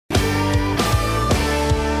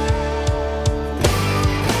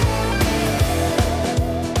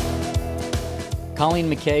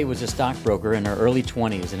Colleen McKay was a stockbroker in her early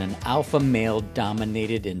 20s in an alpha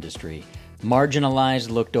male-dominated industry.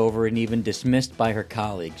 Marginalized, looked over, and even dismissed by her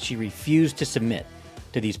colleagues, she refused to submit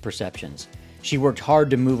to these perceptions. She worked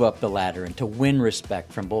hard to move up the ladder and to win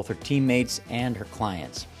respect from both her teammates and her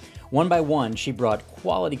clients. One by one, she brought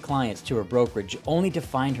quality clients to her brokerage, only to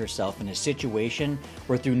find herself in a situation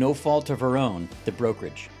where, through no fault of her own, the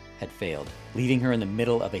brokerage had failed, leaving her in the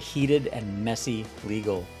middle of a heated and messy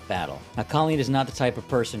legal battle. Now, Colleen is not the type of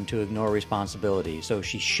person to ignore responsibility, so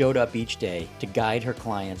she showed up each day to guide her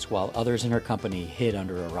clients while others in her company hid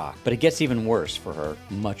under a rock. But it gets even worse for her,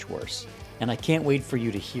 much worse. And I can't wait for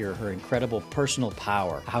you to hear her incredible personal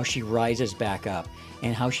power, how she rises back up,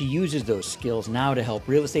 and how she uses those skills now to help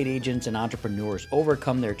real estate agents and entrepreneurs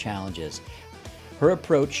overcome their challenges. Her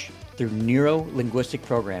approach through neuro-linguistic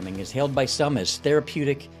programming is hailed by some as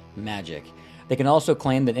therapeutic magic. They can also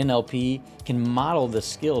claim that NLP can model the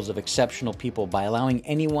skills of exceptional people by allowing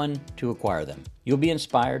anyone to acquire them. You'll be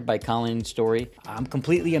inspired by Colleen's story. I'm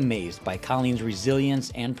completely amazed by Colleen's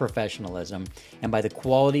resilience and professionalism, and by the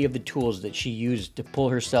quality of the tools that she used to pull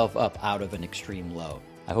herself up out of an extreme low.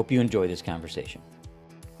 I hope you enjoy this conversation.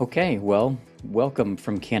 Okay, well, welcome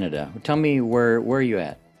from Canada. Tell me, where are you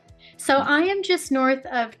at? So I am just north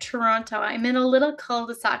of Toronto. I'm in a little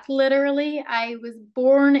cul-de-sac. Literally, I was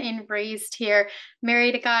born and raised here,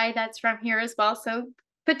 married a guy that's from here as well. So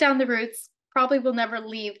put down the roots, probably will never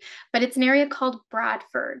leave, but it's an area called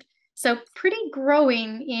Bradford. So pretty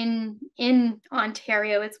growing in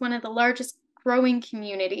Ontario. It's one of the largest growing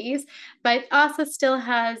communities, but also still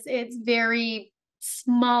has its very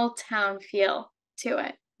small town feel to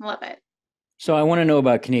it. Love it. So I want to know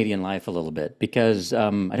about Canadian life a little bit because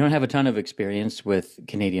I don't have a ton of experience with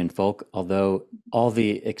Canadian folk, although all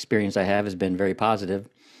the experience I have has been very positive.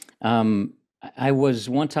 I was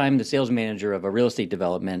one time the sales manager of a real estate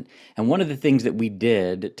development, and one of the things that we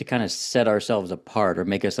did to kind of set ourselves apart or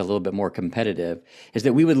make us a little bit more competitive is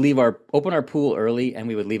that we would open our pool early and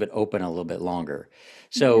we would leave it open a little bit longer.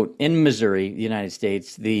 So in Missouri, the United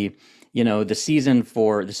States, the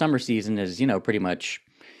summer season is, pretty much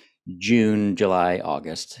June, July,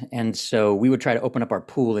 August. And so we would try to open up our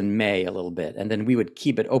pool in May a little bit, and then we would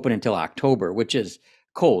keep it open until October, which is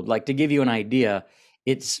cold. Like, to give you an idea,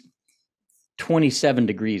 it's 27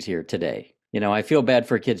 degrees here today. I feel bad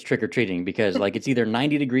for kids trick-or-treating because it's either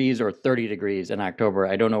 90 degrees or 30 degrees in October.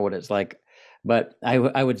 I don't know what it's like, but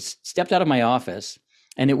I would stepped out of my office,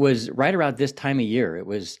 and it was right around this time of year. It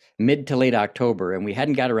was mid to late October, and we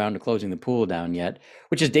hadn't got around to closing the pool down yet,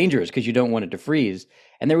 which is dangerous because you don't want it to freeze.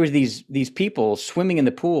 And there was these people swimming in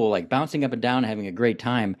the pool, like bouncing up and down, having a great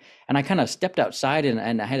time. And I kind of stepped outside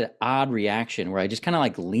and I had an odd reaction where I just kind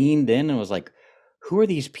of leaned in and was like, who are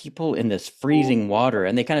these people in this freezing water?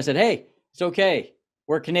 And they kind of said, hey, it's okay.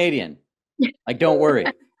 We're Canadian. Don't worry.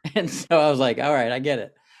 And so I was like, all right, I get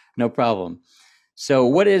it. No problem. So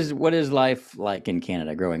what is life like in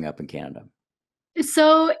Canada, growing up in Canada?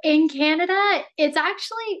 So in Canada, it's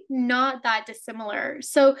actually not that dissimilar.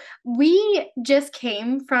 So we just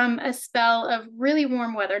came from a spell of really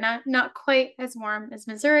warm weather, not quite as warm as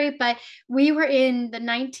Missouri, but we were in the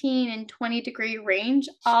 19 and 20 degree range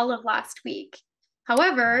all of last week.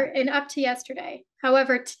 However, and up to yesterday.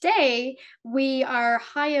 However, today we are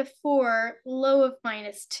high of 4, low of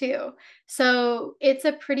 -2. So it's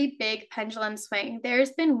a pretty big pendulum swing.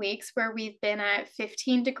 There's been weeks where we've been at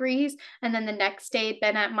 15 degrees and then the next day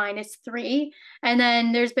been at -3. And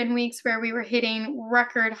then there's been weeks where we were hitting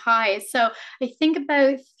record highs. So I think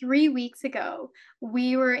about 3 weeks ago,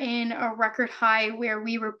 we were in a record high where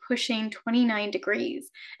we were pushing 29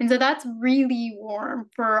 degrees. And so that's really warm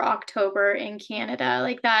for October in Canada.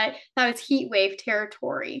 That was heat wave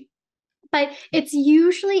territory. But it's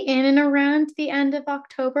usually in and around the end of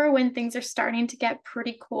October when things are starting to get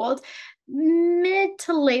pretty cold. Mid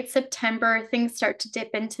to late September, things start to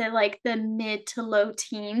dip into the mid to low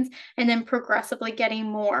teens and then progressively getting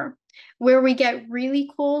more. Where we get really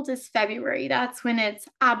cold is February. That's when it's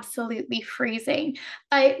absolutely freezing.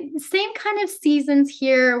 Same kind of seasons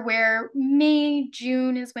here where May,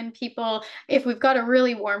 June is when people, if we've got a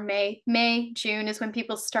really warm May, June is when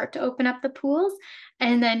people start to open up the pools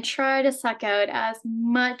and then try to suck out as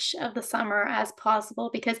much of the summer as possible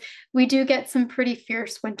because we do get some pretty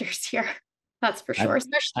fierce winters here. That's for sure,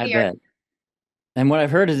 especially I here. bet. And what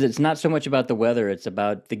I've heard is it's not so much about the weather, it's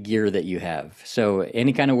about the gear that you have. So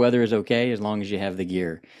any kind of weather is okay as long as you have the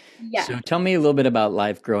gear. Yeah. So tell me a little bit about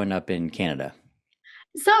life growing up in Canada.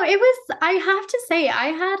 So I have to say, I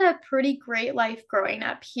had a pretty great life growing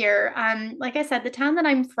up here. Like I said, the town that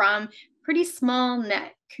I'm from, pretty small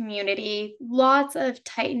net community, lots of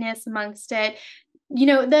tightness amongst it.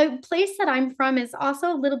 The place that I'm from is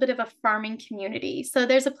also a little bit of a farming community. So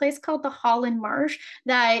there's a place called the Holland Marsh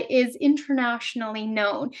that is internationally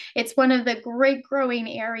known. It's one of the great growing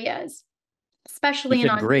areas, You especially in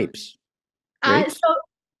said Ontario. grapes. So Grapes?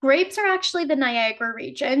 grapes are actually the Niagara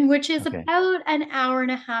region, which is Okay. about an hour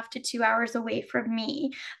and a half to 2 hours away from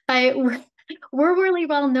me. But we're really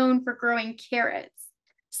well known for growing carrots.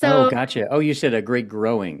 Oh, So gotcha. Oh, you said a yes, great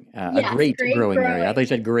great growing area. I thought growing. you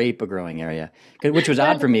said grape a growing area, which was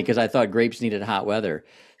odd for me Well, because I thought grapes needed hot weather.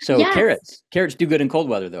 So yes, carrots do good in cold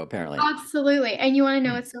weather though, apparently. absolutely. And you want to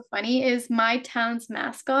know Hmm. what's so funny is my town's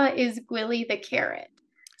mascot is Gwilly the carrot.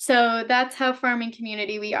 So that's how farming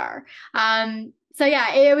community we are. So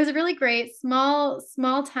yeah, it was a really great small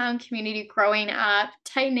town community growing up,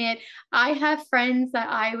 tight knit. I have friends that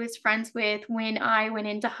I was friends with when I went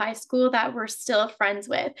into high school that we're still friends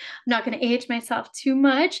with. I'm not going to age myself too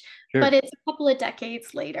much, but Sure. it's a couple of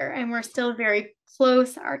decades later and we're still very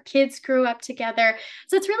close. Our kids grew up together.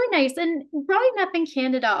 So it's really nice. And growing up in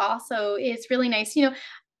Canada also is really nice.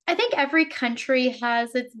 I think every country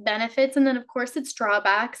has its benefits and then, of course, its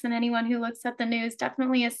drawbacks. And anyone who looks at the news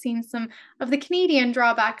definitely has seen some of the Canadian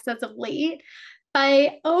drawbacks as of late.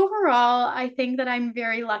 But overall, I think that I'm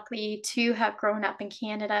very lucky to have grown up in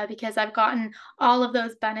Canada because I've gotten all of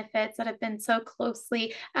those benefits that have been so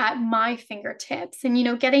closely at my fingertips.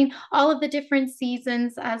 And, getting all of the different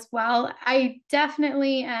seasons as well. I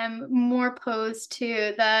definitely am more opposed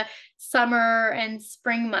to the summer and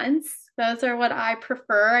spring months. Those are what I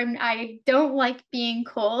prefer. I don't like being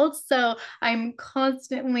cold, so I'm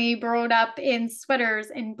constantly brought up in sweaters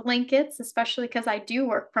and blankets, especially because I do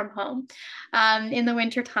work from home in the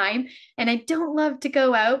winter time. And I don't love to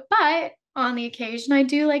go out, but on the occasion, I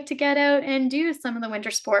do like to get out and do some of the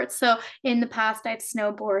winter sports. So in the past, I've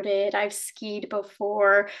snowboarded, I've skied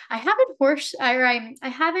before. I haven't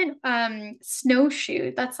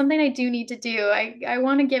snowshoed. That's something I do need to do. I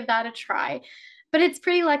want to give that a try. But it's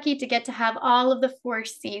pretty lucky to get to have all of the four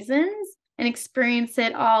seasons and experience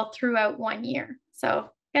it all throughout one year. So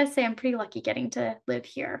I gotta say, I'm pretty lucky getting to live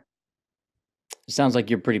here. Sounds like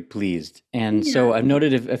you're pretty pleased. And so Yeah. I've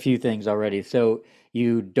noted a few things already. So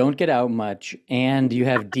you don't get out much and you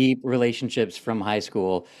have deep relationships from high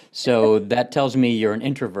school. So that tells me you're an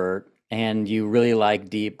introvert and you really like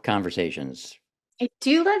deep conversations. I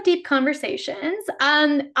do love deep conversations.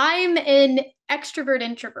 I'm an extrovert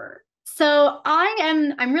introvert. So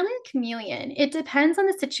I'm really a chameleon. It depends on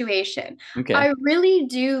the situation. Okay. I really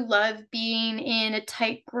do love being in a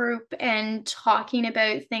tight group and talking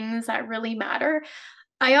about things that really matter.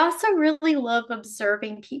 I also really love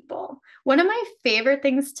observing people. One of my favorite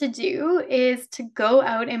things to do is to go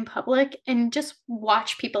out in public and just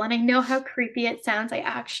watch people. And I know how creepy it sounds. I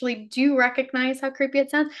actually do recognize how creepy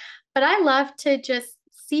it sounds, but I love to just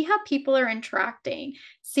see how people are interacting,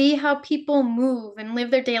 see how people move and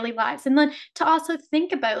live their daily lives. And then to also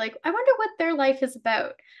think about, like, I wonder what their life is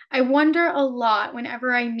about. I wonder a lot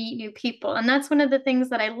whenever I meet new people. And that's one of the things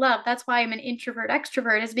that I love. That's why I'm an introvert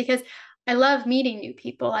extrovert, is because I love meeting new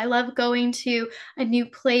people. I love going to a new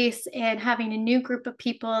place and having a new group of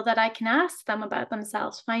people that I can ask them about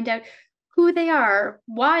themselves, find out who they are,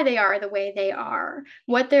 why they are the way they are,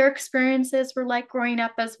 what their experiences were like growing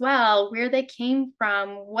up as well, where they came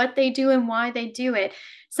from, what they do and why they do it.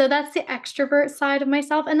 So that's the extrovert side of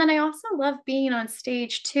myself. And then I also love being on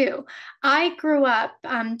stage too. I grew up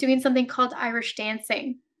doing something called Irish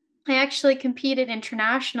dancing. I actually competed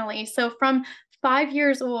internationally. So from 5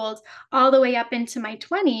 years old all the way up into my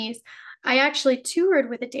 20s, I actually toured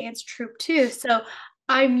with a dance troupe too. So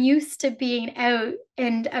I'm used to being out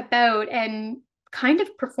and about and kind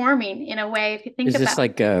of performing in a way, if you think Is about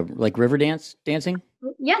this like river dancing?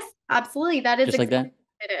 it. Yes, absolutely. That is Just like exactly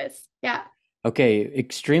that? what it is. Yeah. Okay,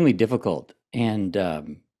 extremely difficult and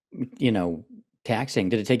you know, taxing.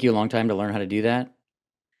 Did it take you a long time to learn how to do that?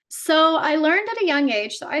 So I learned at a young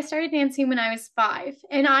age. So I started dancing when I was 5.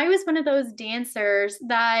 And I was one of those dancers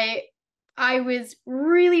that I was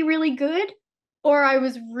really, really good or I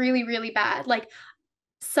was really, really bad. Like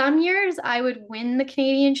some years I would win the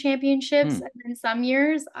Canadian championships, Hmm. and then some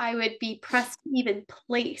years I would be pressed to even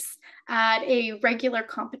place at a regular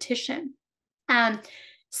competition. Um,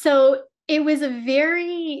 so it was a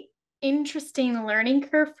very interesting learning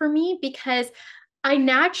curve for me because I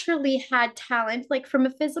naturally had talent. Like from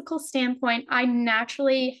a physical standpoint, I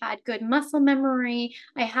naturally had good muscle memory.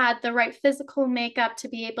 I had the right physical makeup to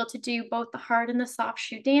be able to do both the hard and the soft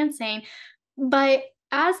shoe dancing. But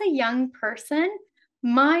as a young person,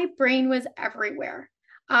 my brain was everywhere.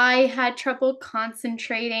 I had trouble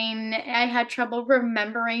concentrating. I had trouble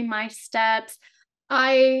remembering my steps.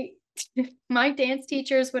 I, my dance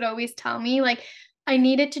teachers would always tell me, like, I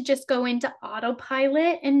needed to just go into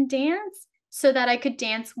autopilot and dance so that I could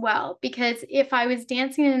dance well. Because if I was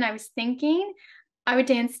dancing and I was thinking, I would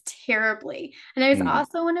dance terribly. And I was Mm.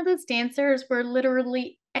 also one of those dancers where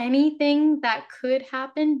literally anything that could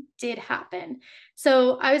happen did happen.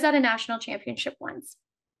 So I was at a national championship once,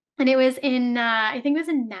 and it was in, I think it was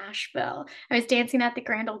in Nashville. I was dancing at the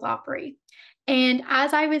Grand Ole Opry. And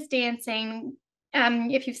as I was dancing,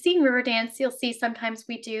 if you've seen river dance, you'll see sometimes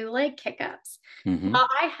we do leg kick-ups. Hmm. Well,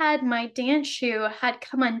 I had my dance shoe had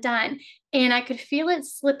come undone and I could feel it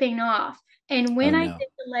slipping off. And Oh when I no. did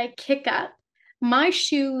the leg kick up, my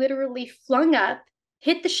shoe literally flung up,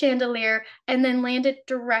 hit the chandelier, and then landed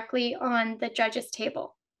directly on the judge's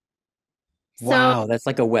table. So, Wow, that's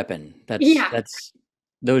like a weapon. yeah, That's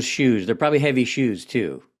those shoes. They're probably heavy shoes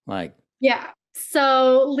too. Like, yeah.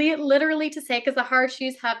 So literally to say, because the hard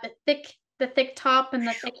shoes have the thick top and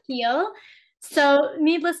the thick heel. So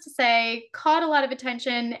needless to say, caught a lot of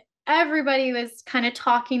attention. Everybody was kind of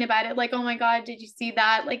talking about it, like, oh my God, did you see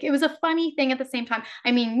that? Like it was a funny thing at the same time.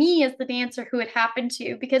 I mean, me as the dancer who it happened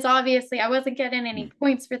to, because obviously I wasn't getting any mm.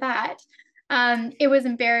 points for that. It was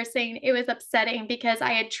embarrassing. It was upsetting because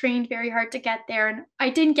I had trained very hard to get there and I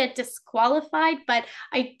didn't get disqualified, but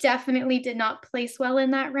I definitely did not place well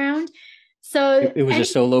in that round. So, It was a any,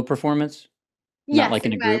 solo performance, not yes, like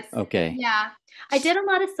it in a was. group. Okay. Yeah. I did a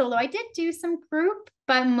lot of solo. I did do some group,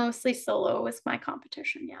 but mostly solo was my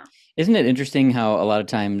competition. Yeah. Isn't it interesting how a lot of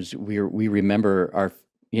times we remember our,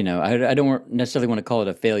 I don't necessarily want to call it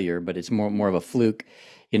a failure, but it's more of a fluke.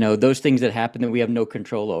 Those things that happen that we have no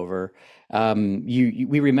control over.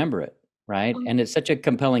 We remember it, right? Um, And it's such a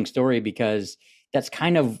compelling story because that's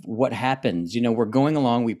kind of what happens. We're going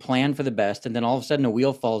along, we plan for the best, and then all of a sudden a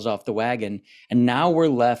wheel falls off the wagon, and now we're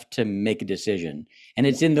left to make a decision. And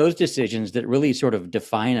yeah. it's in those decisions that really sort of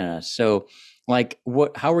define us. So, like,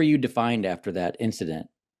 how were you defined after that incident?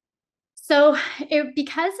 So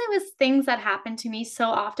because it was things that happened to me so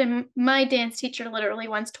often, my dance teacher literally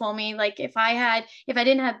once told me like if I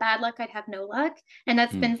didn't have bad luck, I'd have no luck. And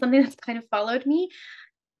that's Mm. been something that's kind of followed me.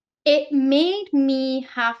 It made me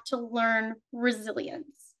have to learn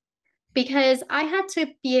resilience because I had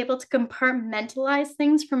to be able to compartmentalize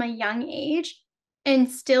things from a young age and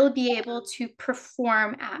still be able to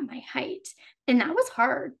perform at my height. And that was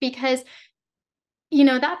hard because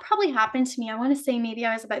that probably happened to me. I want to say maybe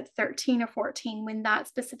I was about 13 or 14 when that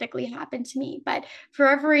specifically happened to me. But for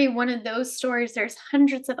every one of those stories, there's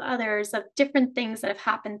hundreds of others of different things that have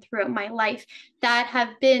happened throughout my life that have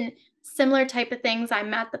been similar type of things.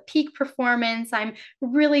 I'm at the peak performance. I'm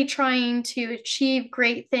really trying to achieve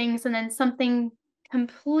great things. And then something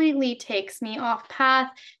completely takes me off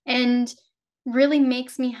path and really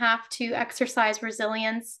makes me have to exercise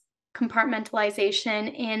resilience,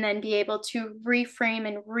 compartmentalization, and then be able to reframe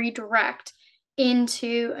and redirect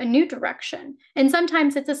into a new direction. And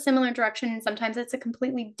sometimes it's a similar direction, and sometimes it's a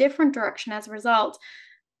completely different direction as a result.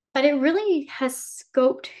 But it really has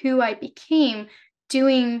scoped who I became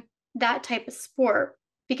doing that type of sport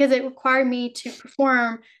because it required me to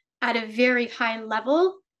perform at a very high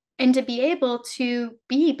level and to be able to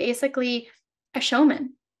be basically a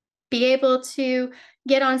showman, be able to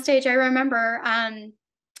get on stage. I remember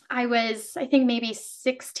I was, I think, maybe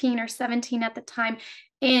 16 or 17 at the time.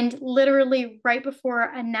 And literally, right before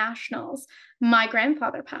a nationals, my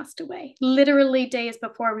grandfather passed away. Literally, days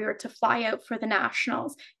before we were to fly out for the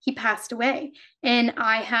nationals, he passed away. And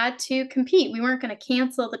I had to compete. We weren't going to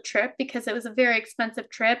cancel the trip because it was a very expensive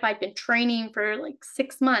trip. I'd been training for like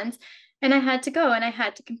 6 months and I had to go and I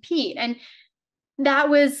had to compete. And that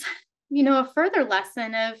was, a further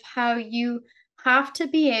lesson of how you have to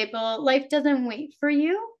be able, life doesn't wait for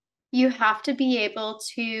you. You have to be able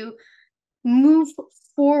to move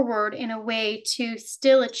forward in a way to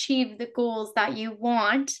still achieve the goals that you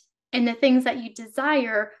want and the things that you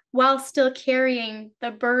desire while still carrying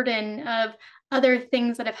the burden of other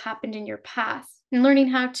things that have happened in your past and learning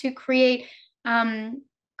how to um,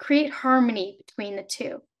 create harmony between the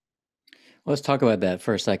two. Let's talk about that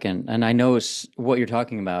for a second. And I know what you're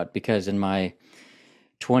talking about because in my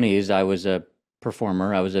 20s, I was a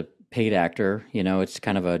performer. I was a paid actor. It's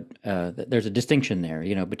kind of there's a distinction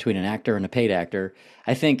there, between an actor and a paid actor.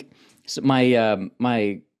 I think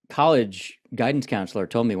my college guidance counselor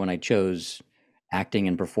told me when I chose acting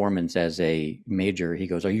and performance as a major, he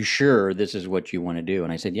goes, "Are you sure this is what you want to do?"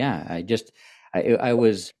 And I said, "Yeah." I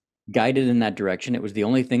was guided in that direction. It was the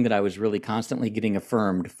only thing that I was really constantly getting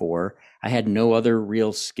affirmed for. I had no other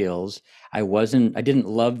real skills. I didn't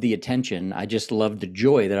love the attention. I just loved the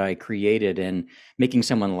joy that I created in making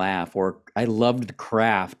someone laugh, or I loved the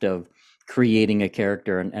craft of creating a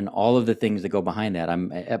character and all of the things that go behind that.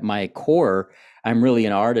 I'm at my core, I'm really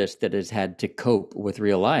an artist that has had to cope with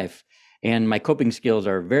real life. And my coping skills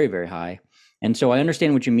are very, very high. And so I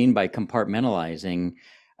understand what you mean by compartmentalizing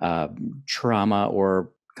uh, trauma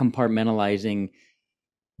or compartmentalizing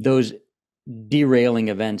those derailing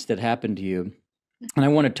events that happen to you. And I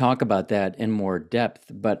want to talk about that in more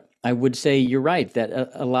depth. But I would say you're right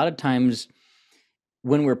that a lot of times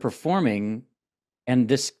when we're performing, and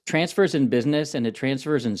this transfers in business and it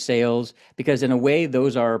transfers in sales, because in a way,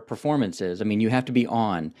 those are performances. I mean, you have to be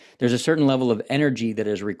on. There's a certain level of energy that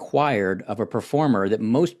is required of a performer that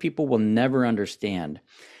most people will never understand.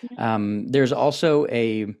 There's also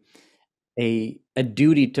a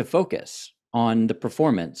duty to focus on the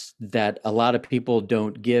performance that a lot of people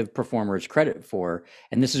don't give performers credit for.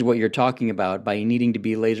 And this is what you're talking about by needing to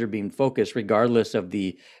be laser beam focused, regardless of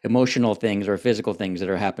the emotional things or physical things that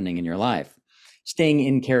are happening in your life. Staying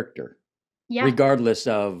in character, Yeah. regardless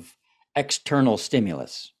of external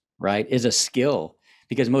stimulus, right, is a skill,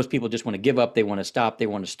 because most people just want to give up. They want to stop. They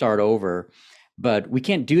want to start over. But we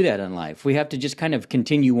can't do that in life. We have to just kind of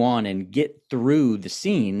continue on and get through the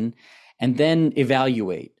scene and then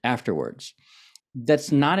evaluate afterwards.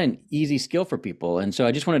 That's not an easy skill for people. And so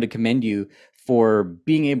I just wanted to commend you for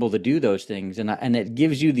being able to do those things. And it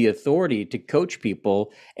gives you the authority to coach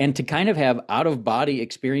people and to kind of have out of body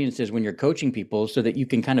experiences when you're coaching people so that you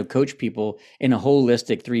can kind of coach people in a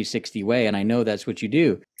holistic 360 way. And I know that's what you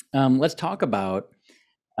do. Let's talk about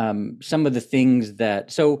some of the things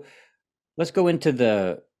so let's go into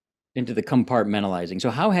the compartmentalizing.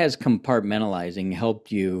 So how has compartmentalizing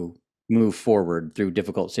helped you move forward through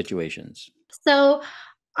difficult situations? So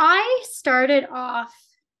I started off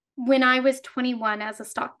when I was 21 as a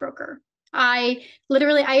stockbroker. I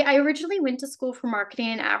originally went to school for marketing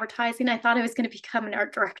and advertising. I thought I was going to become an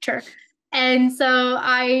art director. And so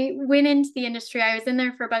I went into the industry. I was in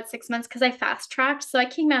there for about 6 months because I fast tracked. So I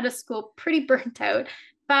came out of school pretty burnt out,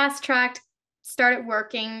 fast tracked, started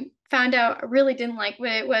working, found out I really didn't like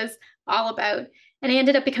what it was all about. And I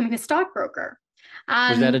ended up becoming a stockbroker.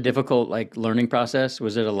 Was that Um, a difficult learning process?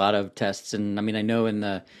 Was it a lot of tests? And I mean, I know in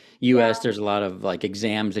the yeah. US there's a lot of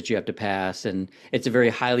exams that you have to pass, and it's a very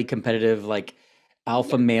highly competitive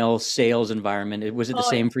alpha Yeah. male sales environment. Was it the Oh,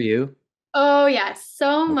 same for you? Oh, yes,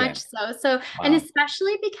 so Okay. much so. And Wow.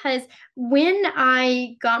 especially because when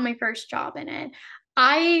I got my first job in it,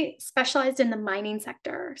 I specialized in the mining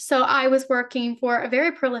sector. So I was working for a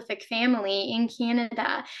very prolific family in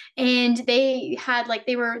Canada, and they had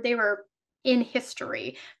they were in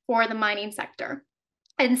history for the mining sector.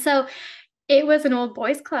 And so it was an old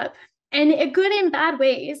boys club. And good and bad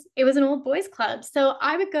ways, it was an old boys club. So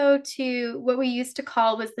I would go to what we used to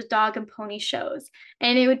call was the dog and pony shows.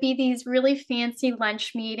 And it would be these really fancy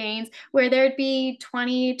lunch meetings where there'd be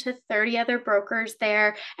 20 to 30 other brokers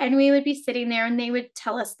there. And we would be sitting there and they would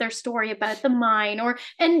tell us their story about the mine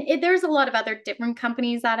there's a lot of other different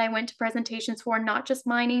companies that I went to presentations for, not just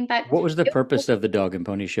mining, but What was the purpose of the dog and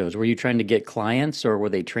pony shows? Were you trying to get clients, or were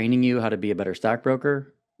they training you how to be a better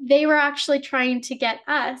stockbroker? they were actually trying to get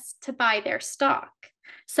us to buy their stock.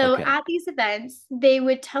 So Okay. at these events, they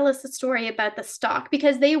would tell us a story about the stock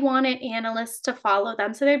because they wanted analysts to follow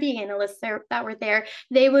them. So there'd be analysts there that were there.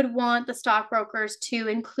 They would want the stockbrokers to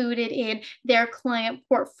include it in their client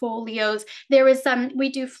portfolios. There was we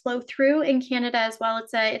do flow through in Canada as well.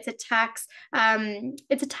 It's a tax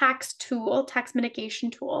tool, tax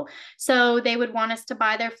mitigation tool. So they would want us to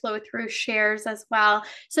buy their flow through shares as well.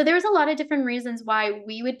 So there was a lot of different reasons why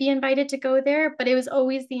we would be invited to go there, but it was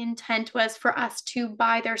always the intent was for us to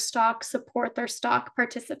buy their stock, support their stock,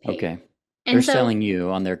 participate. Okay. They're And so selling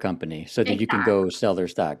you on their company so that you can exactly, go sell their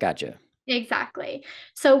stock. Gotcha. exactly.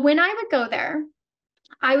 So when I would go there,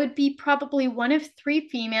 I would be probably one of three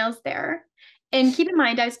females there. And keep in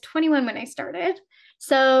mind, I was 21 when I started.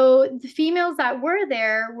 So the females that were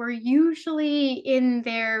there were usually in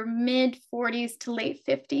their mid 40s to late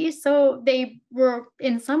 50s. So they were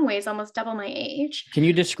in some ways almost double my age. Can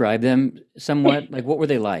you describe them somewhat? Like, what were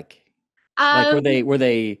they like? Like, Uh, were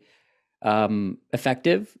they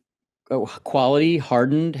effective? Oh, quality,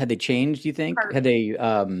 hardened? Had they changed, do you think? Had they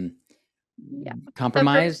yeah. The first,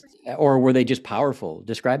 compromised, or were they just powerful?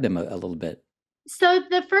 Describe them a little bit. so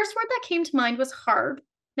the first word that came to mind was hard.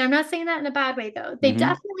 Now, I'm not saying that in a bad way, though. They Hmm.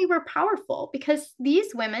 definitely were powerful because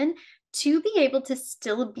these women, to be able to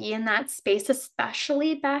still be in that space,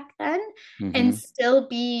 especially back then, and Hmm. still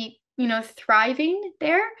be, thriving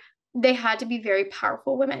there, they had to be very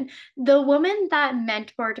powerful women. The woman that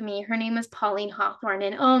mentored me, her name was Pauline Hawthorne,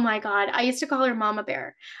 and oh my God, I used to call her Mama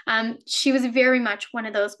Bear. She was very much one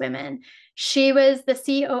of those women. She was the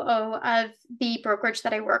COO of the brokerage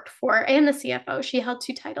that I worked for and the CFO. She held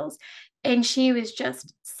two titles. And she was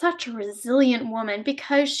just such a resilient woman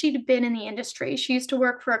because she'd been in the industry. She used to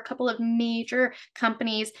work for a couple of major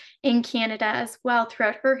companies in Canada as well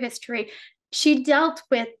throughout her history. She dealt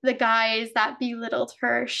with the guys that belittled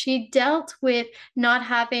her. She dealt with not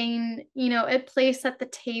having, a place at the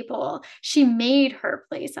table. She made her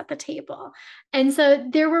place at the table. And so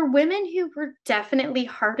there were women who were definitely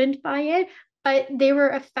hardened by it, but they were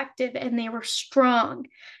effective and they were strong.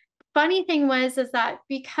 Funny thing was is that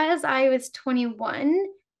because I was 21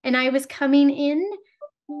 and I was coming in,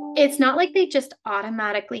 it's not like they just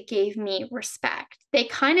automatically gave me respect. They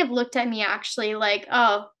kind of looked at me actually like,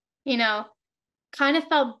 oh, you know, kind of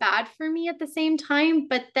felt bad for me at the same time,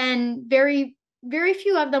 but then very, very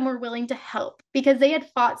few of them were willing to help because they had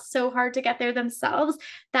fought so hard to get there themselves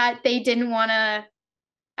that they didn't want to,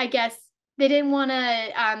 I guess, they didn't want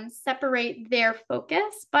to separate their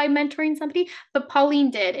focus by mentoring somebody, but Pauline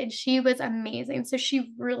did, and she was amazing. So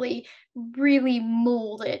she really, really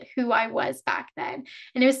molded who I was back then.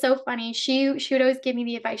 And it was so funny. She would always give me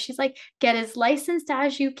the advice. She's like, get as licensed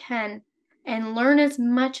as you can and learn as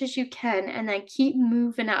much as you can, and then keep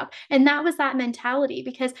moving up. And that was that mentality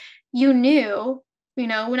because you knew, when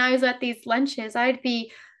I was at these lunches, I'd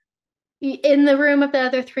be in the room of the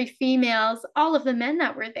other three females, all of the men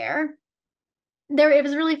that were there, it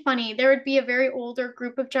was really funny. There would be a very older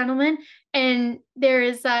group of gentlemen, and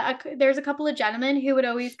there's a couple of gentlemen who would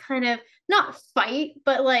always kind of not fight,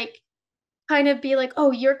 but like kind of be like,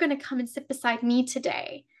 "Oh, you're going to come and sit beside me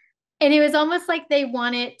today." And it was almost like they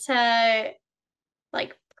wanted to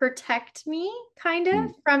like protect me kind of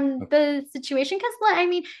Mm. from the situation because I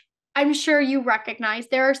mean, I'm sure you recognize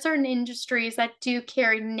there are certain industries that do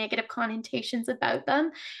carry negative connotations about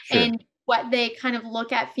them Sure. and what they kind of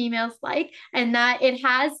look at females like, and that it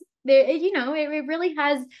really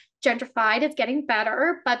has gentrified. It's getting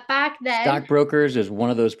better, but back then, Stockbrokers is one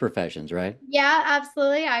of those professions, right? yeah,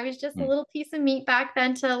 absolutely. I was just a Mm. little piece of meat back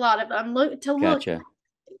then to a lot of them. Look Gotcha. at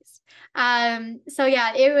least. So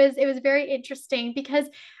yeah, it was very interesting because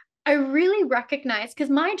I really recognized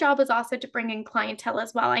because my job was also to bring in clientele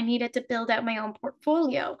as well. I needed to build out my own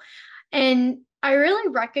portfolio. And I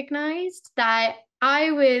really recognized that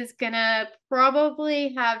I was gonna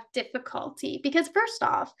probably have difficulty because first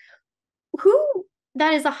off, who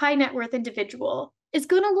that is a high net worth individual is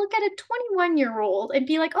going to look at a 21-year-old and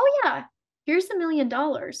be like, oh yeah, here's $1 million,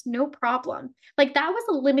 no problem. Like that was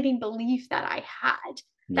a limiting belief that I had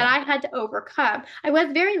that Yeah. I had to overcome. I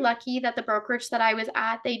was very lucky that the brokerage that I was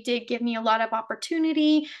at, they did give me a lot of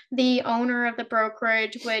opportunity. The owner of the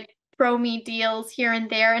brokerage would throw me deals here and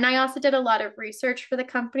there. And I also did a lot of research for the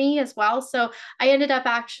company as well. So I ended up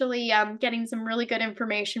actually getting some really good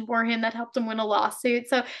information for him that helped him win a lawsuit.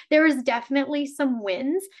 So there was definitely some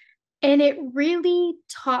wins. And it really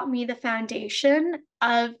taught me the foundation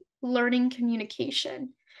of learning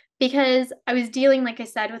communication because I was dealing, like I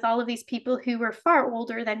said, with all of these people who were far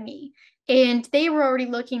older than me. And they were already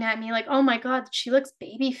looking at me like, oh my God, she looks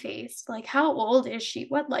baby faced. Like, how old is she?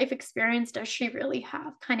 What life experience does she really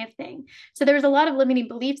have? Kind of thing. So there was a lot of limiting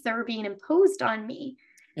beliefs that were being imposed on me.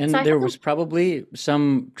 So I And had there to, was probably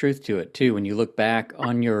some truth to it too when you look back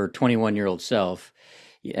on your 21-year-old self.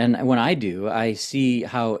 And when I do, I see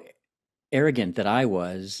how arrogant that I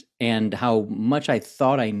was and how much I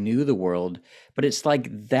thought I knew the world. But it's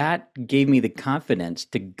like that gave me the confidence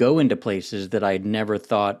to go into places that I'd never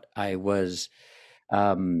thought I was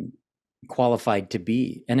um, qualified to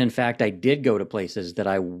be. And in fact, I did go to places that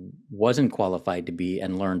I wasn't qualified to be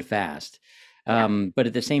and learned fast. yeah. But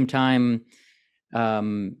at the same time,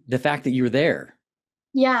 the fact that you're there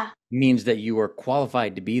Yeah. means that you are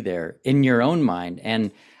qualified to be there in your own mind.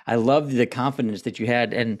 And I love the confidence that you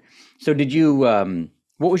had. And so, did you?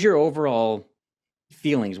 What was your overall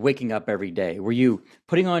feelings waking up every day? Were you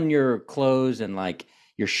putting on your clothes and like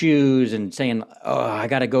your shoes and saying, "Oh, I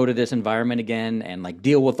got to go to this environment again and like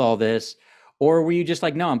deal with all this," or were you just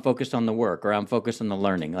like, "No, I'm focused on the work or I'm focused on the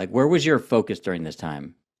learning"? Like, where was your focus during this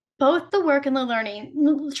time? Both the work and the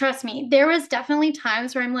learning. Trust me, there was definitely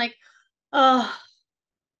times where I'm like, oh,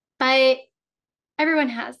 but everyone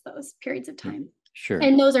has those periods of Mm. time. Sure.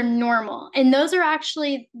 And those are normal. And those are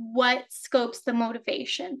actually what scopes the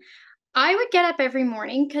motivation. I would get up every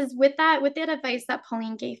morning because with that advice that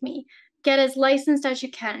Pauline gave me, get as licensed as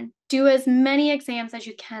you can. do as many exams as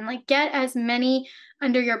you can, like get as many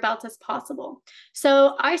under your belt as possible.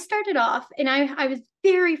 So I started off and I was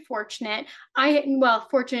very fortunate.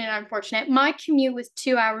 Fortunate and unfortunate. My commute was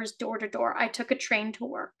 2 hours door to door. I took a train to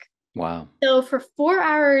work. Wow. So for 4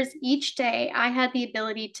 hours each day, I had the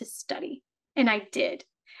ability to study, and I did.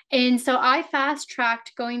 And so I fast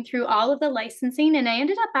tracked going through all of the licensing, and I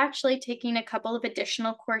ended up actually taking a couple of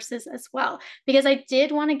additional courses as well because I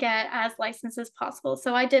did want to get as licensed as possible.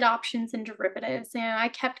 So I did options and derivatives, and I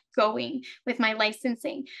kept going with my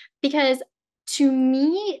licensing because to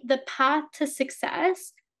me, the path to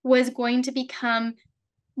success was going to become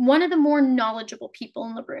one of the more knowledgeable people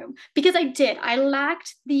in the room because I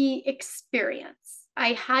lacked the experience.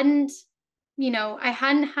 I hadn't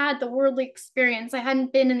had the worldly experience. I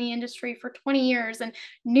hadn't been in the industry for 20 years and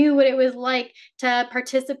knew what it was like to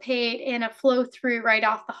participate in a flow through right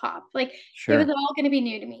off the hop. Like it was Sure. all going to be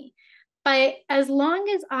new to me. But as long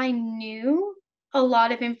as I knew a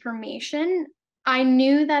lot of information, I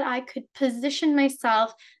knew that I could position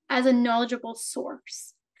myself as a knowledgeable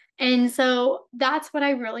source. And so that's what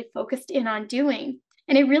I really focused in on doing.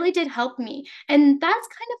 And it really did help me. And that's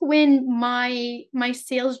kind of when my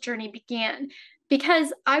sales journey began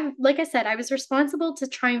because like I said, I was responsible to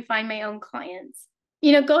try and find my own clients.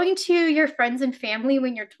 Going to your friends and family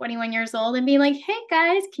when you're 21 years old and being like, "Hey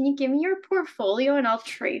guys, can you give me your portfolio and I'll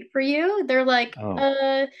trade for you?" They're like,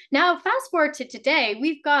 Oh, now fast forward to today,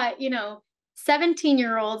 we've got,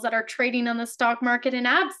 17-year-olds that are trading on the stock market and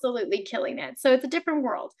absolutely killing it. So it's a different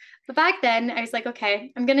world. But back then, I was like,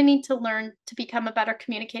 okay, I'm going to need to learn to become a better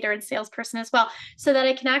communicator and salesperson as well, so that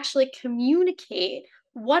I can actually communicate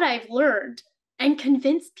what I've learned and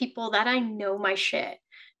convince people that I know my shit.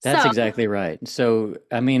 that's So, exactly right. So,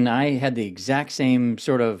 I mean, I had the exact same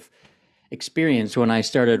sort of experience when I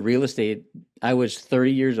started real estate. I was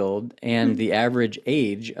 30 years old, and the average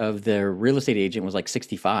age of the real estate agent was like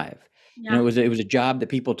 65. yeah. It was a job that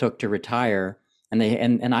people took to retire,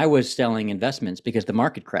 and I was selling investments because the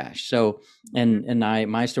market crashed. So, and I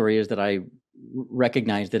my story is that I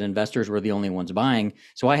recognized that investors were the only ones buying,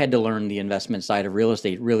 so I had to learn the investment side of real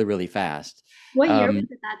estate really, really fast. What year was Um,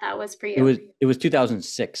 it that was for you? it was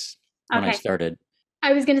 2006 when I Okay. started.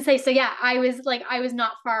 I was gonna say, so yeah, I was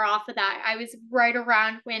not far off of that. I was right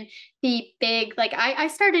around when the big, like I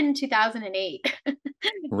started in 2008. That's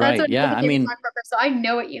Right. when I Yeah. I became a mean, stockbroker. So I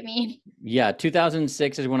know what you mean. yeah,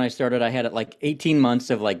 2006 is when I started. I had like 18 months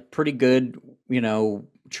of like pretty good,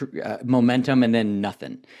 momentum and then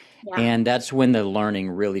nothing. Yeah. And that's when the learning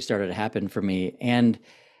really started to happen for me. And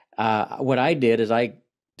what I did is I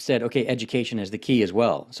said, okay, education is the key as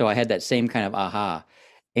well. So I had that same kind of aha.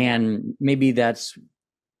 Yeah. And maybe that's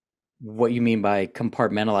what you mean by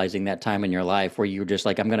compartmentalizing that time in your life where you're just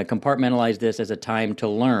like, I'm going to compartmentalize this as a time to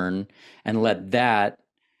learn and let that,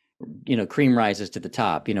 cream rises to the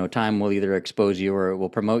top. Time will either expose you or it will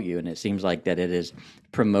promote you. And it seems like that it is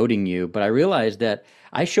promoting you. But I realized that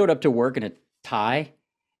I showed up to work in a tie,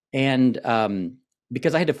 and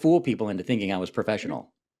because I had to fool people into thinking I was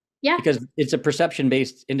professional, Yeah. because it's a perception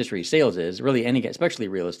based industry. Sales is really any, especially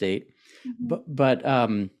real estate. Mhm. But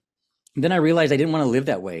then I realized I didn't want to live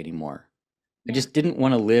that way anymore. I Yeah. just didn't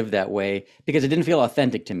want to live that way because it didn't feel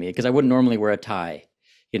authentic to me, because I wouldn't normally wear a tie,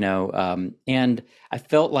 and I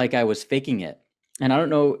felt like I was faking it. And I don't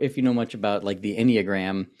know if you know much about like the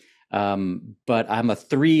Enneagram, but I'm a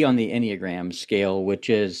 3 on the Enneagram scale, which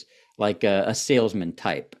is like a salesman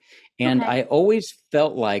type. And Okay. I always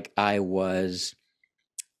felt like I was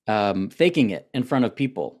faking it in front of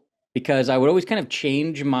people because I would always kind of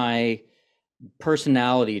change my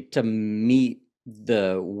personality to meet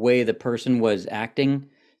the way the person was acting,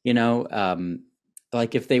 you know,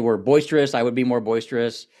 like if they were boisterous, I would be more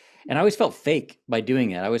boisterous. And I always felt fake by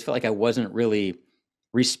doing it. I always felt like I wasn't really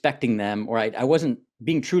respecting them, or I wasn't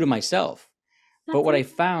being true to myself. But That's what it. I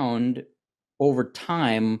found over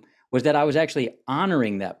time was that I was actually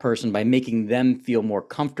honoring that person by making them feel more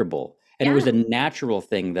comfortable. And it was Yeah. a natural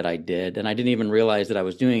thing that I did. And I didn't even realize that I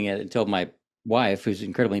was doing it until my wife, who's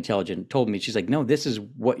incredibly intelligent, told me. She's like, no, this is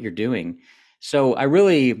what you're doing. So I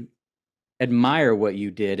really admire what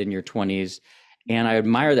you did in your 20s. And I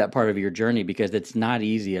admire that part of your journey because it's not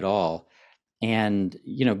easy at all. And,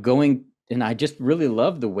 and I just really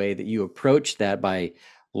love the way that you approach that by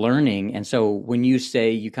learning. And so when you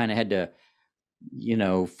say you kind of had to,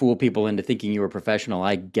 fool people into thinking you were professional,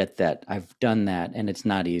 I get that. I've done that, and it's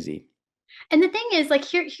not easy. And the thing is, like,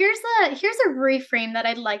 here's a reframe that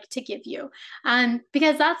I'd like to give you,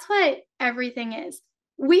 because that's what everything is.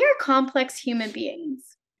 We are complex human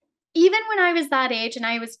beings. Even when I was that age and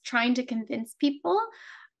I was trying to convince people,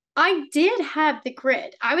 I did have the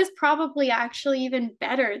grit. I was probably actually even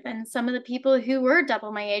better than some of the people who were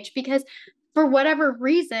double my age because for whatever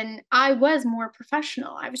reason, I was more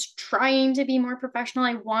professional. I was trying to be more professional.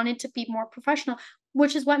 I wanted to be more professional,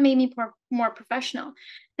 which is what made me more professional.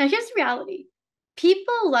 Now, here's the reality.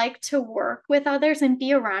 People like to work with others and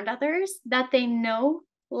be around others that they know,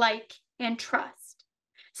 like, and trust.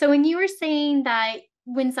 So when you were saying that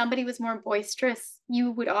when somebody was more boisterous,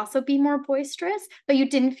 you would also be more boisterous, but you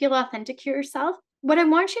didn't feel authentic to yourself. What I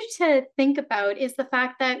want you to think about is the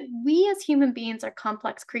fact that we as human beings are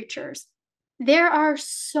complex creatures. There are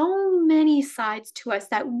so many sides to us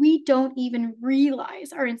that we don't even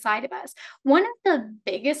realize are inside of us. One of the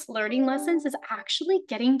biggest learning lessons is actually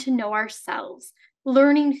getting to know ourselves,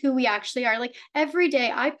 learning who we actually are. Like every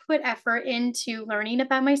day I put effort into learning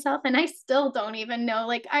about myself and I still don't even know.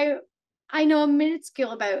 Like I know a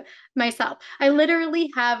minuscule about myself. I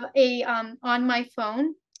literally have a on my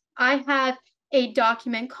phone, I have a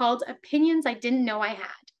document called Opinions I Didn't Know I Had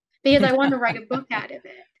because I want to write a book out of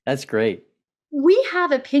it. That's great. We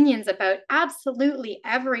have opinions about absolutely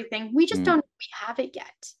everything. We just don't Mm, know we have it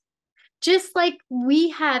yet. Just like we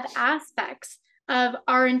have aspects of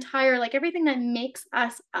our entire, like everything that makes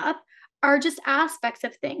us up are just aspects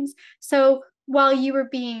of things. So while you were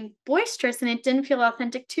being boisterous and it didn't feel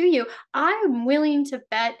authentic to you, I'm willing to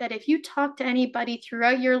bet that if you talk to anybody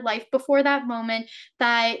throughout your life before that moment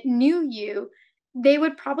that knew you, they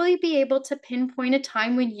would probably be able to pinpoint a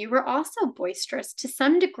time when you were also boisterous to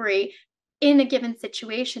some degree in a given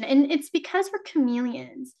situation. And it's because we're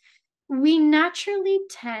chameleons. We naturally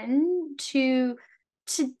tend to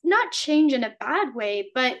not change in a bad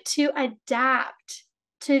way, but to adapt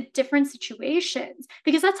to different situations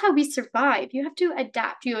because that's how we survive. You have to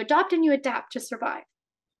adapt. You adopt and you adapt to survive.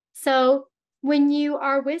 So when you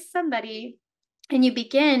are with somebody and you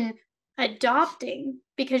begin adopting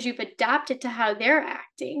because you've adapted to how they're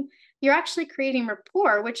acting, you're actually creating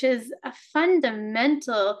rapport, which is a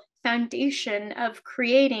fundamental foundation of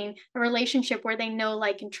creating a relationship where they know,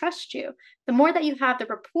 like, and trust you. The more that you have the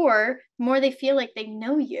rapport, the more they feel like they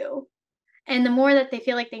know you. And the more that they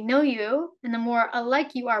feel like they know you and the more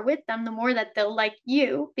alike you are with them, the more that they'll like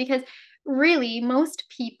you. Because really, most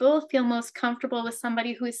people feel most comfortable with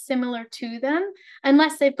somebody who is similar to them,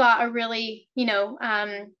 unless they've got a really,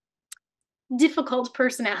 difficult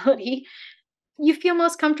personality. You feel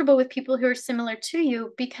most comfortable with people who are similar to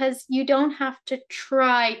you because you don't have to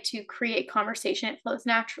try to create conversation, it flows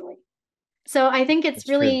naturally. So I think it's that's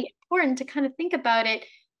true. really important to kind of think about it.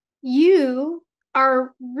 You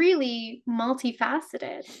are really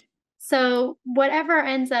multifaceted. So whatever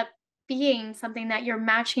ends up being something that you're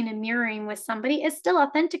matching and mirroring with somebody is still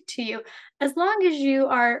authentic to you as long as you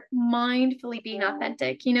are mindfully being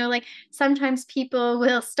authentic. Like sometimes people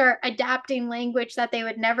will start adapting language that they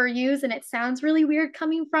would never use and it sounds really weird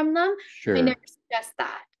coming from them. I never Sure. suggest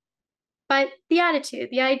that. But the attitude,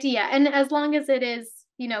 the idea, and as long as it is,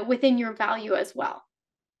 within your value as well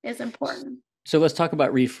is important. So let's talk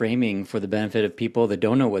about reframing for the benefit of people that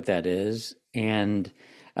don't know what that is. And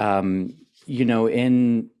um,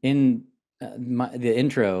 in the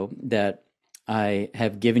intro that I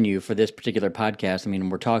have given you for this particular podcast, I mean,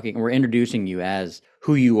 we're introducing you as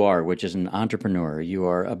who you are, which is an entrepreneur. You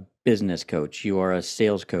are a business coach. You are a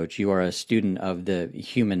sales coach. You are a student of the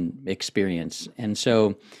human experience. And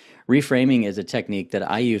so reframing is a technique that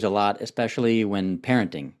I use a lot, especially when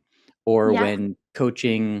parenting or Yeah. when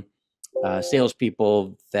coaching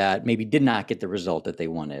salespeople that maybe did not get the result that they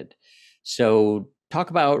wanted. So, talk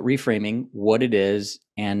about reframing, what it is,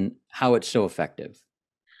 and how it's so effective.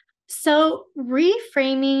 So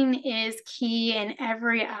reframing is key in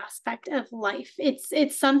every aspect of life.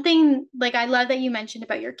 It's something like I love that you mentioned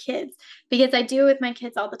about your kids because I do it with my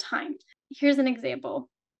kids all the time. Here's an example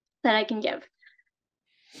that I can give.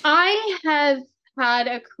 I have had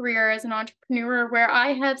a career as an entrepreneur where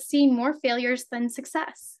I have seen more failures than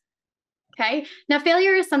success. Okay. Now,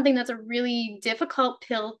 failure is something that's a really difficult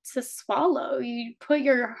pill to swallow. You put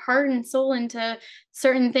your heart and soul into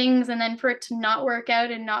certain things, and then for it to not work out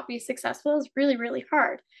and not be successful is really, really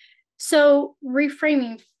hard. So,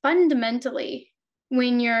 reframing fundamentally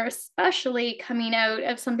when you're especially coming out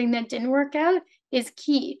of something that didn't work out is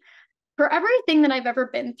key. For everything that I've ever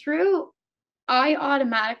been through, I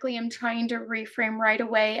automatically am trying to reframe right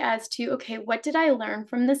away as to, okay, what did I learn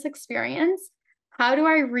from this experience? How do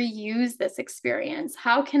I reuse this experience?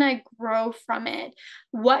 How can I grow from it?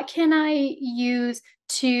 What can I use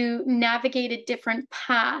to navigate a different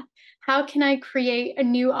path? How can I create a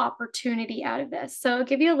new opportunity out of this? So I'll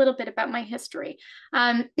give you a little bit about my history.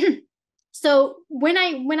 So when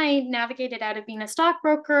I navigated out of being a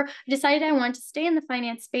stockbroker, I decided I wanted to stay in the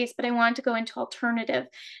finance space, but I wanted to go into alternative.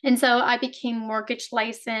 And so I became mortgage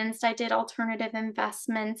licensed. I did alternative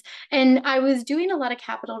investments, and I was doing a lot of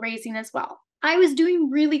capital raising as well. I was doing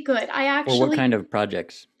really good. I For what actually kind of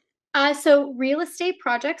projects? so real estate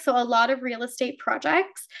projects, so a lot of real estate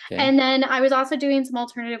projects. Okay. And then I was also doing some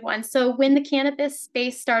alternative ones. So when the cannabis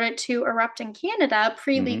space started to erupt in Canada, Hmm.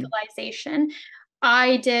 pre-legalization,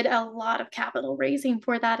 I did a lot of capital raising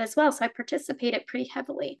for that as well. So I participated pretty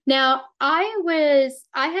heavily. Now, I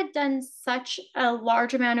had done such a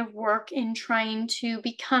large amount of work in trying to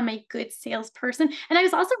become a good salesperson. And I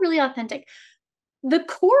was also really authentic. The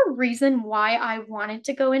core reason why I wanted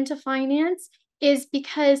to go into finance is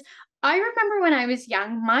because I remember when I was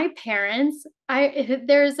young, my parents,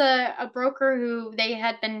 there's a broker who they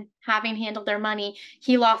had been having handled their money.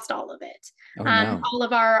 He lost all of it. Oh no. All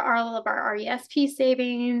of our RESP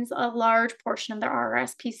savings, a large portion of their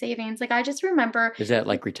RRSP savings. Like I just remember, Is that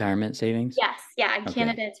like retirement savings? yes, yeah, in Okay.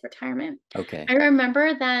 Canada it's retirement. Okay. I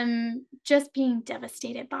remember them just being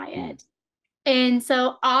devastated by Hmm. it. And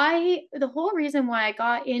so the whole reason why I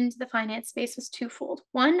got into the finance space was twofold.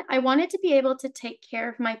 One, I wanted to be able to take care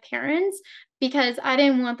of my parents because I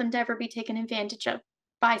didn't want them to ever be taken advantage of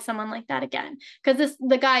by someone like that again. Because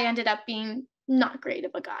the guy ended up being not great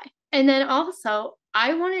of a guy. And then also,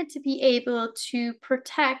 I wanted to be able to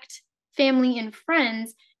protect family and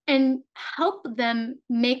friends and help them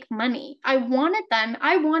make money. I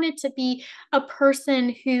wanted to be a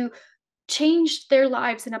person who changed their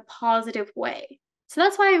lives in a positive way. So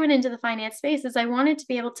that's why I went into the finance space is I wanted to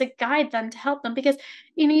be able to guide them to help them because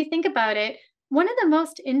you think about it, one of the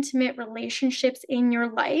most intimate relationships in your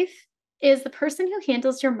life is the person who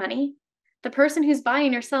handles your money, the person who's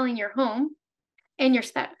buying or selling your home, and your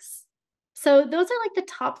spouse. So those are like the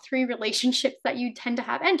top three relationships that you tend to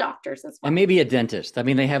have, and doctors as And well. maybe a dentist. I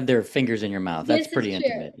mean, they have their fingers in your mouth. That's This is pretty true.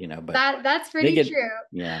 intimate, but That's they pretty get, true.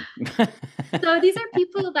 yeah. So these are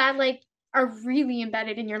people that like are really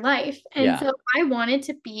embedded in your life. And Yeah. so I wanted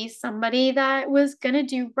to be somebody that was going to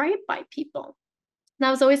do right by people.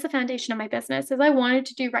 That was always the foundation of my business is I wanted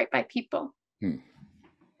to do right by people. Hmm.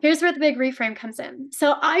 Here's where the big reframe comes in.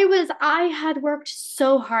 So I had worked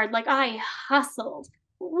so hard, like I hustled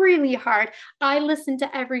really hard. I listened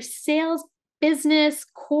to every sales, business,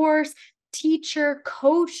 course, teacher,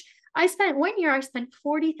 coach. I spent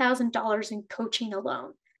 $40,000 in coaching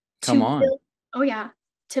alone Come to on. build, oh yeah,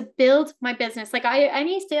 to build my business. Like Wow.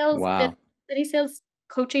 any sales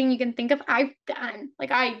coaching you can think of, I've done.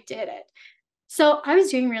 Like I did it. So I was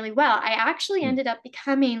doing really well. I actually Hmm. ended up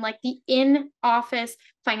becoming like the in office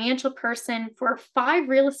financial person for 5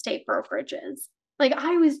 real estate brokerages. Like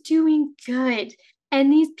I was doing good. And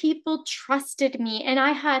these people trusted me. And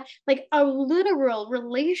I had like a literal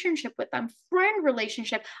relationship with them, friend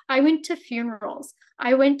relationship. I went to funerals.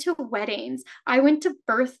 I went to weddings. I went to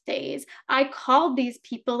birthdays. I called these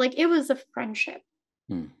people like it was a friendship,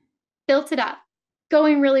 Hmm. built it up,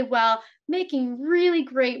 going really well, making really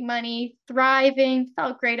great money, thriving,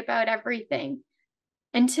 felt great about everything.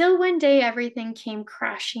 Until one day everything came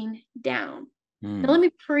crashing down. Now, Hmm. let me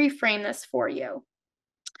pre-frame this for you.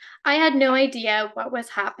 I had no idea what was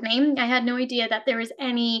happening. I had no idea that there was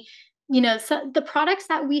any, so the products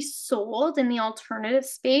that we sold in the alternative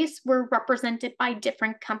space were represented by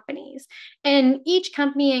different companies. And each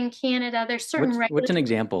company in Canada, there's certain What's an regulatory.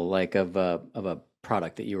 example like of a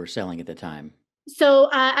product that you were selling at the time? So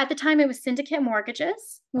at the time, it was syndicate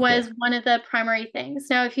mortgages Okay. was one of the primary things.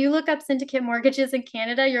 Now, if you look up syndicate mortgages in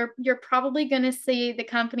Canada, you're probably going to see the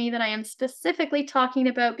company that I am specifically talking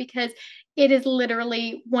about because it is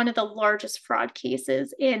literally one of the largest fraud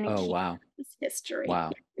cases in Oh, wow. Canada's history. Wow.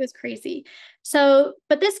 It was crazy. So,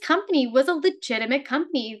 but this company was a legitimate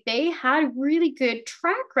company. They had really good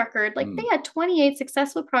track record. Like Hmm. they had 28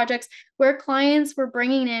 successful projects where clients were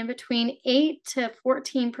bringing in between 8 to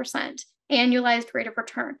 14% annualized rate of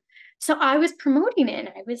return. So I was promoting it,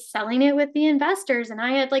 I was selling it with the investors, and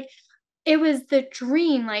I had like it was the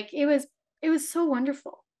dream. Like it was so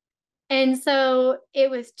wonderful. And so it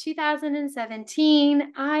was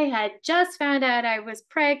 2017. I had just found out I was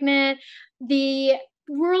pregnant. The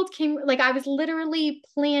world came, like, I was literally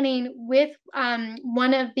planning with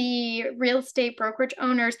one of the real estate brokerage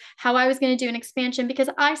owners how I was going to do an expansion because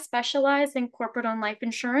I specialize in corporate owned life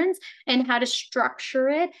insurance and how to structure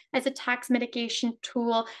it as a tax mitigation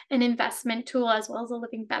tool, an investment tool, as well as a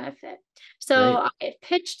living benefit. Great. So I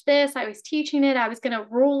pitched this, I was teaching it, I was going to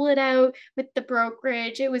roll it out with the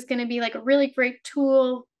brokerage. It was going to be like a really great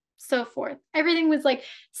tool, so forth. Everything was like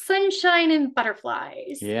sunshine and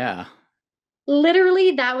butterflies. Yeah.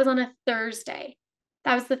 Literally, that was on a Thursday.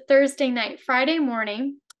 That was the Thursday night. Friday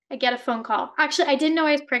morning, I get a phone call. Actually, I didn't know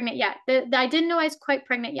I was pregnant yet. I didn't know I was quite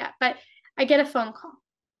pregnant yet, but I get a phone call.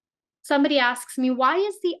 Somebody asks me, why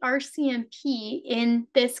is the RCMP in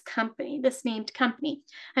this company, this named company?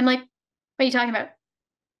 I'm like, what are you talking about?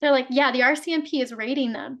 They're like, yeah, the RCMP is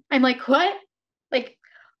raiding them. I'm like, what? Like,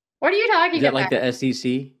 what are you Is talking that like about? the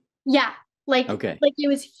SEC? Yeah, Okay. like it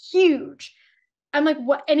was huge. I'm like,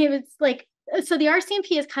 what? And it was like, so the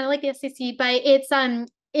RCMP is kind of like the SEC, but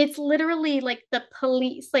it's literally like the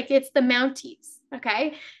police, like it's the Mounties.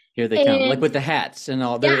 Okay. Here they come, like And with the hats and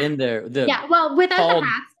all. They're yeah, in there. yeah. Well, without the Tall,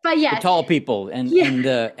 hats, but the yes. tall people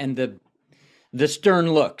Yeah, the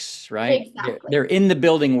stern looks, right? exactly. They're in the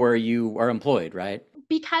building where you are employed, right?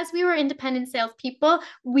 Because we were independent salespeople,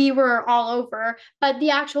 we were all over, but the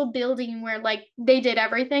actual building where like they did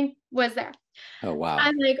everything was there. Oh wow.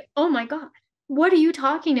 I'm like, oh my God, what are you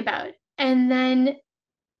talking about? And then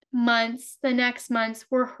the next months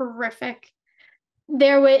were horrific.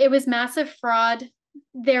 It was massive fraud.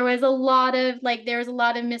 There was a lot of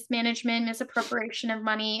mismanagement, misappropriation of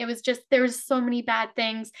money. It was just, there was so many bad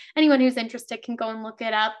things. Anyone who's interested can go and look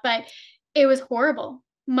it up, but it was horrible.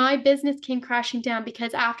 My business came crashing down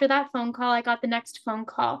because after that phone call, I got the next phone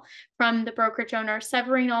call from the brokerage owner,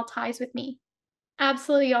 severing all ties with me.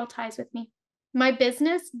 Absolutely all ties with me. My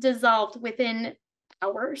business dissolved within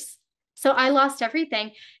hours. So I lost everything.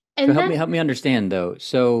 So And then help me understand though.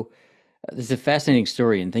 So this is a fascinating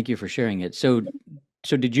story, and thank you for sharing it. So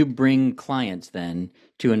did you bring clients then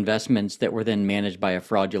to investments that were then managed by a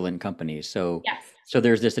fraudulent company? yes. So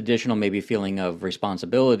there's this additional maybe feeling of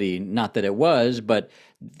responsibility, not that it was, but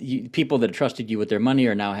people that trusted you with their money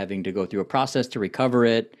are now having to go through a process to recover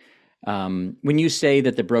it. When you say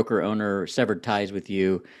that the broker owner severed ties with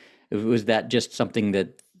you, was that just something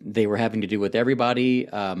that they were having to do with everybody?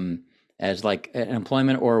 As like an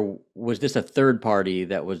employment, or was this a third party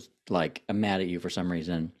that was like mad at you for some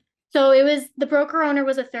reason? So it was the broker owner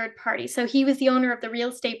was a third party. So he was the owner of the real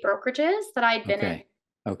estate brokerages that I'd been in. Okay.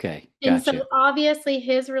 Okay. And so Gotcha. obviously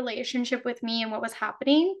his relationship with me and what was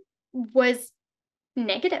happening was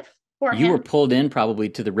negative for You were him. pulled in probably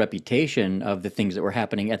to the reputation of the things that were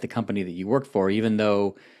happening at the company that you worked for, even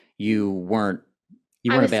though you weren't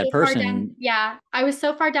you I weren't a was so bad far down. person. Yeah, I was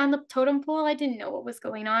so far down the totem pole, I didn't know what was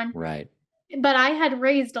going on. Right. But I had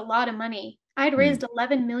raised a lot of money. I had raised Mm,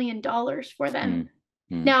 $11 million for them.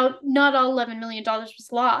 mm, mm, Now, not all $11 million was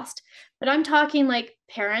lost, but I'm talking like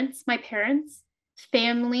my parents,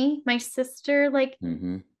 family, my sister, like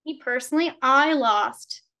mm-hmm. me personally, I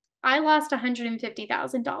lost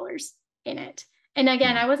 $150,000 in it. And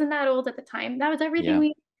again, Mm. I wasn't that old at the time. That was everything Yeah, we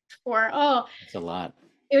worked for. Oh, that's a lot.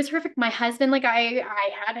 it was horrific. My husband, like I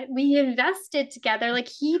had it, we invested together. Like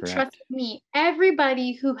he Correct. trusted me.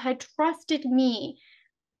 Everybody who had trusted me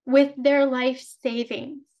with their life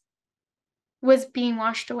savings was being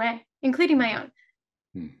washed away, including my Mm, own.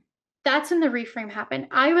 mm. That's when the reframe happened.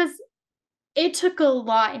 It took a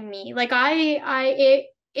lot in me. Like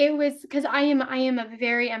it was because I am a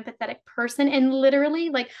very empathetic person, and literally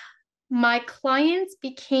like my clients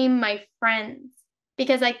became my friends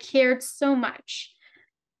because I cared so much.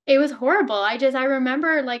 It was horrible. I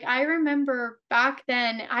remember back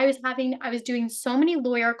then I was doing so many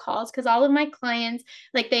lawyer calls because all of my clients,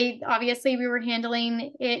 like they obviously we were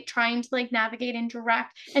handling it, trying to like navigate and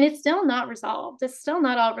direct, and it's still not resolved. It's still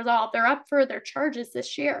not all resolved. They're up for their charges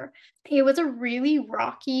this year. It was a really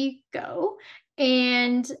rocky go,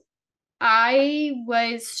 and I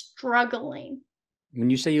was struggling. When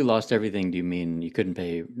you say you lost everything, do you mean you couldn't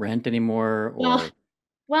pay rent anymore, Well, or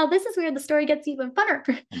Well, this is where the story gets even funner.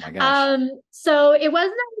 oh my gosh? So it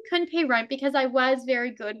wasn't that we couldn't pay rent because I was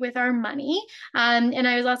very good with our money. And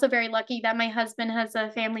I was also very lucky that my husband has a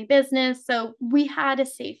family business. So we had a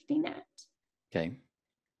safety net. Okay, which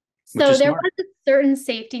So is there smart. was a certain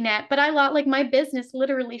safety net, but I thought like my business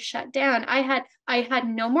literally shut down. I had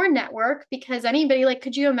no more network because anybody like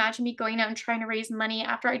could you imagine me going out and trying to raise money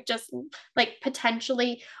after I just like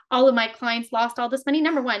potentially all of my clients lost all this money?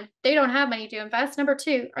 Number one, they don't have money to invest. Number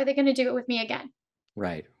two, are they going to do it with me again?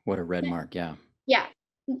 Right. What a red mark. Yeah. Yeah.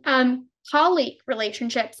 Colleague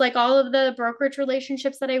relationships, like all of the brokerage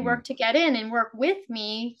relationships that I Mm, work to get in and work with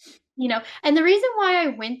me, and the reason why I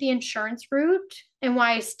went the insurance route and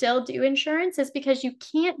why I still do insurance is because you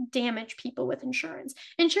can't damage people with insurance.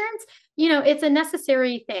 Insurance, it's a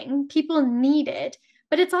necessary thing. People need it,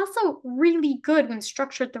 but it's also really good when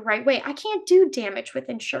structured the right way. I can't do damage with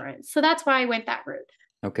insurance. So that's why I went that route.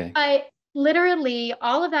 okay. I literally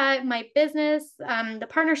all of that, my business, the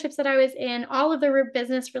partnerships that I was in, all of the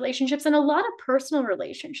business relationships, and a lot of personal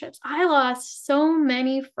relationships. I lost so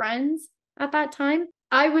many friends at that time.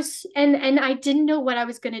 and I didn't know what I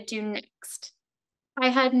was going to do next. I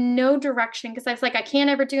had no direction because I was like, I can't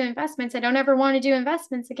ever do investments. I don't ever want to do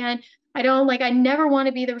investments again. I never want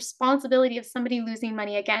to be the responsibility of somebody losing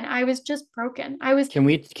money again. I was just broken. Can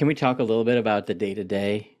we talk a little bit about the day to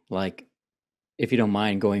day? Like, if you don't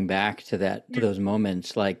mind going back to that, to Yeah. those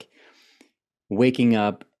moments, like waking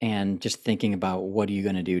up and just thinking about what are you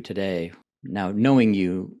going to do today? Now, knowing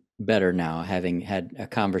you better now, having had a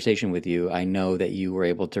conversation with you, I know that you were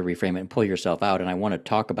able to reframe it and pull yourself out, and I want to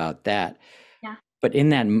talk about that. Yeah. But in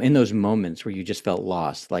those moments where you just felt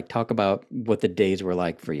lost, like talk about what the days were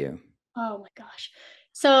like for you. Oh my gosh.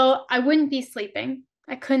 So I wouldn't be sleeping.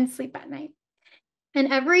 I couldn't sleep at night.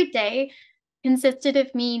 And every day consisted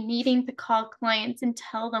of me needing to call clients and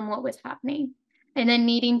tell them what was happening, and then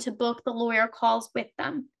needing to book the lawyer calls with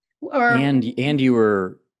them. Or, And you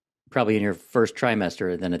were probably in your first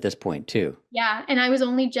trimester then at this point too. yeah, and I was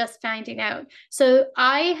only just finding out. So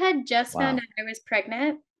I had just found Wow. out I was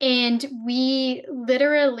pregnant, and we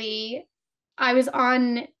literally, I was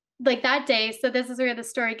on like that day. So this is where the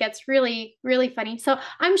story gets really, really funny. So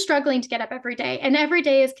I'm struggling to get up every day, and every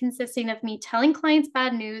day is consisting of me telling clients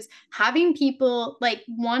bad news, having people like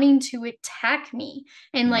wanting to attack me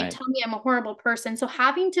and like Right. tell me I'm a horrible person. So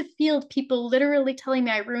having to field people literally telling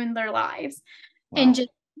me I ruined their lives, and Wow. just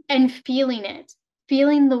and feeling it,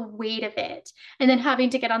 feeling the weight of it, and then having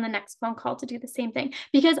to get on the next phone call to do the same thing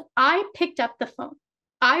because I picked up the phone.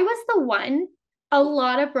 I was the one. A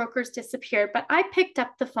lot of brokers disappeared, but I picked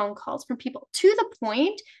up the phone calls from people to the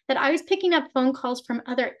point that I was picking up phone calls from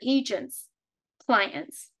other agents,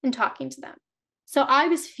 clients, and talking to them. So I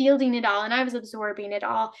was fielding it all and I was absorbing it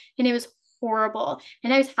all, and it was horrible.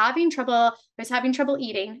 And I was having trouble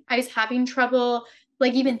eating. I was having trouble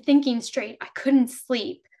like even thinking straight. I couldn't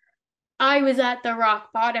sleep. I was at the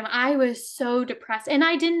rock bottom. I was so depressed and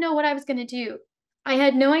I didn't know what I was going to do. I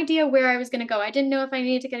had no idea where I was going to go. I didn't know if I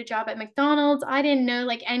needed to get a job at McDonald's. I didn't know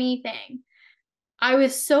like anything. I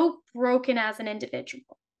was so broken as an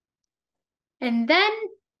individual. And then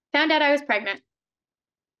found out I was pregnant.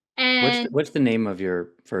 And What's the name of your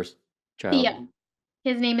first child? Theo,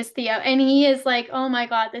 his name is Theo. And he is like, oh my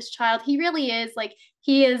God, this child, he really is like,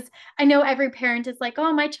 he is. I know every parent is like,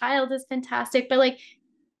 oh, my child is fantastic, but like,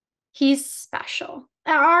 he's special.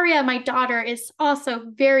 Aria, my daughter, is also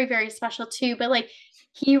very, very special too. But like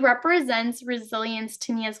he represents resilience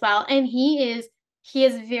to me as well. And he is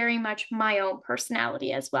very much my own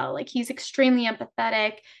personality as well. Like he's extremely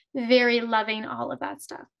empathetic, very loving, all of that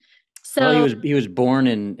stuff. Well, So he was born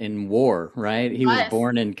in war, right? He was yes,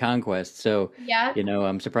 born in conquest. So, yeah,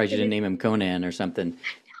 I'm surprised you it didn't was name him Conan or something.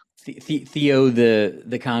 Theo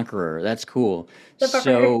the Conqueror. That's cool. the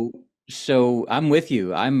buffer. So I'm with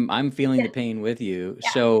you. I'm feeling the Yeah, pain with you. yeah,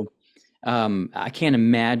 So I can't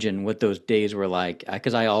imagine what those days were like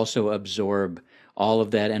because I also absorb all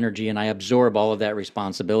of that energy and I absorb all of that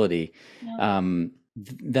responsibility. yeah,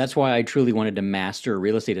 That's why I truly wanted to master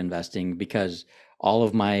real estate investing because all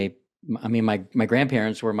of my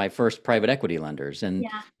grandparents were my first private equity lenders, and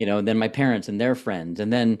yeah. then my parents and their friends,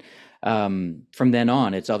 and then from then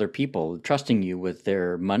on, it's other people trusting you with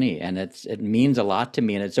their money, and it means a lot to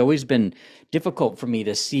me. And it's always been difficult for me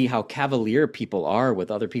to see how cavalier people are with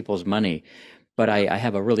other people's money, but I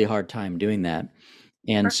have a really hard time doing that.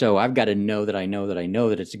 And so I've got to know that I know that I know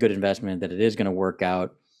that it's a good investment, that it is going to work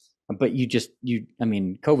out. But I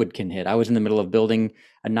mean, COVID can hit. I was in the middle of building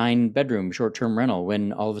a 9-bedroom short-term rental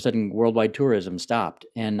when all of a sudden worldwide tourism stopped.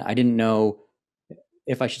 And I didn't know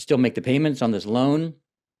if I should still make the payments on this loan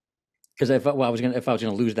because if I was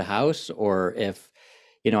gonna lose the house, or if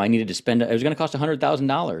I needed to spend, it was going to cost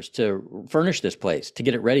 $100,000 to furnish this place to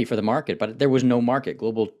get it ready for the market, but there was no market.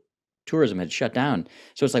 Global tourism had shut down.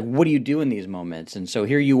 So it's like, what do you do in these moments? And so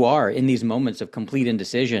here you are in these moments of complete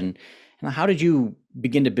indecision. And how did you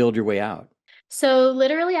begin to build your way out? So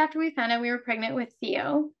literally after we found out we were pregnant with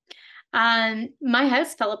Theo, my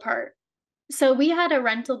house fell apart. So we had a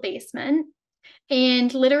rental basement.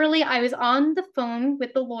 And literally, I was on the phone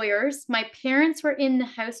with the lawyers. My parents were in the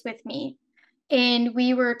house with me, and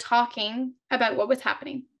we were talking about what was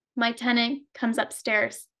happening. My tenant comes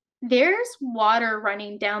upstairs. There's water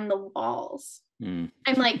running down the walls. Mm,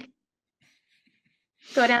 I'm like,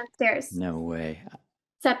 go downstairs. no way.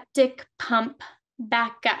 Septic pump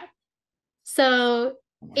back up. So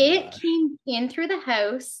Oh my it gosh. came in through the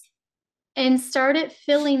house and started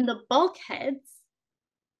filling the bulkheads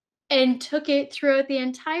and took it throughout the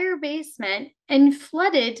entire basement and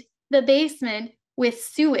flooded the basement with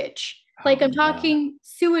sewage. Like Oh I'm no. talking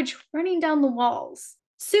sewage running down the walls.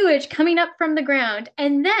 sewage coming up from the ground.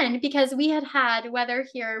 And then because we had had weather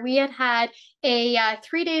here, we had had a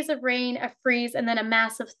 3 days of rain, a freeze, and then a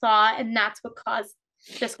massive thaw. And that's what caused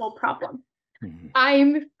this whole problem. Mhm.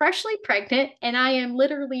 I'm freshly pregnant and I am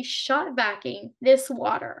literally shot vacuuming this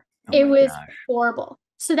water. Oh It my was gosh. horrible.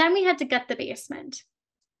 So then we had to gut the basement.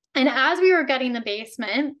 And as we were gutting the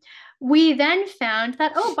basement, we then found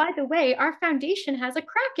that, oh, by the way, our foundation has a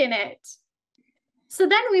crack in it. So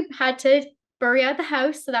then we had to bury out the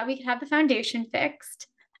house so that we could have the foundation fixed.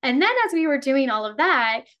 And then as we were doing all of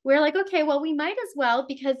that, we are like, okay, well, we might as well,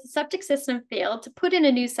 because the septic system failed, to put in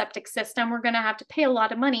a new septic system. We're going to have to pay a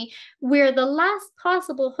lot of money. We're the last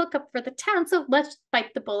possible hookup for the town. So let's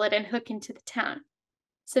bite the bullet and hook into the town.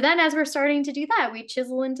 So then as we're starting to do that, we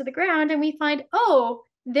chisel into the ground and we find, oh,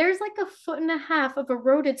 there's like 1.5 feet of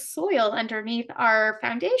eroded soil underneath our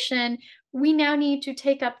foundation. We now need to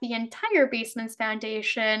take up the entire basement's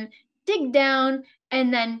foundation, dig down,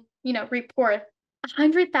 and then, report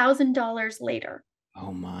 $100,000 later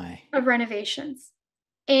Oh my. of renovations.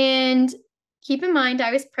 And keep in mind,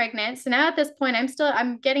 I was pregnant. So now at this point,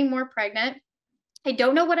 I'm getting more pregnant. I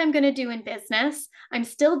don't know what I'm going to do in business. I'm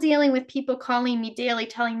still dealing with people calling me daily,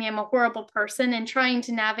 telling me I'm a horrible person, and trying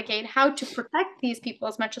to navigate how to protect these people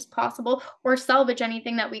as much as possible or salvage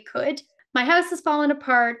anything that we could. My house has fallen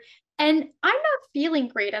apart, and I'm not feeling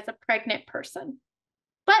great as a pregnant person.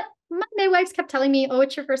 But my midwives kept telling me, oh,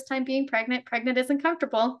 it's your first time being pregnant. Pregnant isn't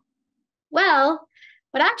comfortable. Well,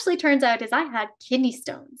 what actually turns out is I had kidney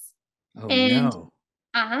stones. Oh And no.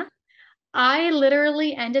 uh-huh, I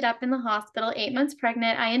literally ended up in the hospital, 8 months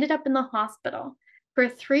pregnant. I ended up in the hospital for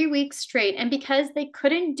 3 weeks straight. And because they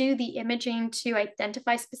couldn't do the imaging to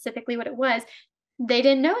identify specifically what it was, they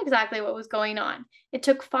didn't know exactly what was going on. It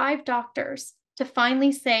took 5 doctors to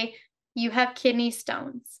finally say, you have kidney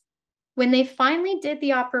stones. When they finally did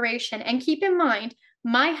the operation, and keep in mind,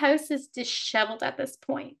 my house is disheveled at this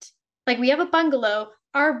point. Like, we have a bungalow.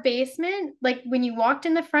 Our basement, like when you walked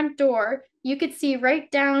in the front door, you could see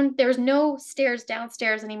right down. There's no stairs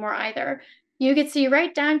downstairs anymore either. You could see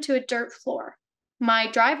right down to a dirt floor.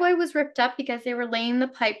 My driveway was ripped up because they were laying the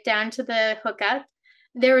pipe down to the hookup.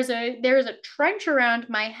 There was a trench around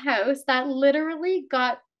my house that literally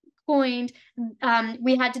got coined.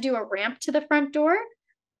 We had to do a ramp to the front door.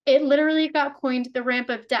 It literally got coined the ramp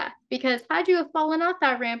of death, because had you have fallen off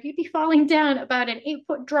that ramp, you'd be falling down about an 8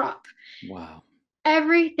 foot drop. Wow.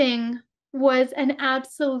 Everything was an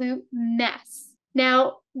absolute mess.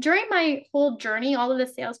 Now, during my whole journey, all of the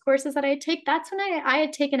sales courses that I take, that's when I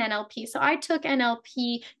had taken NLP. So I took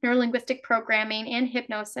NLP, neuro linguistic programming, and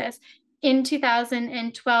hypnosis in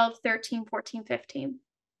 2012, 13, 14, 15.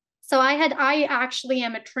 So I actually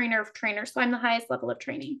am a trainer of trainers. So I'm the highest level of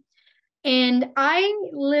training. And I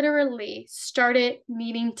literally started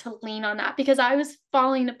needing to lean on that because I was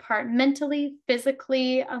falling apart mentally,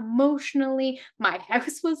 physically, emotionally. My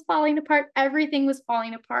house was falling apart. Everything was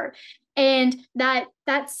falling apart. And that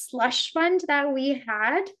slush fund that we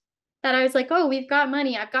had, that I was like, oh, we've got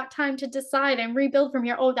money. I've got time to decide and rebuild from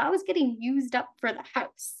here. Oh, that was getting used up for the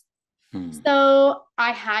house. Hmm. So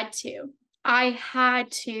I had to. I had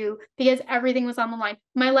to, because everything was on the line.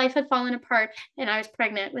 My life had fallen apart and I was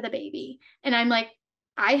pregnant with a baby. And I'm like,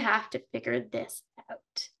 I have to figure this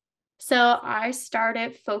out. So I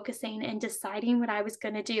started focusing and deciding what I was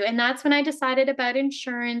going to do. And that's when I decided about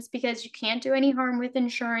insurance, because you can't do any harm with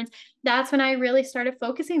insurance. That's when I really started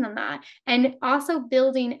focusing on that and also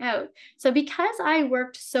building out. So because I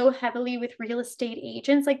worked so heavily with real estate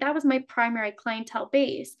agents, like that was my primary clientele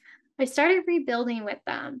base, I started rebuilding with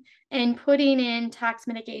them and putting in tax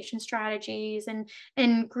mitigation strategies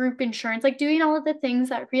and group insurance, like doing all of the things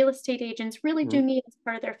that real estate agents really do R- need as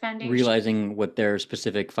part of their foundation. Realizing what their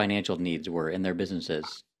specific financial needs were in their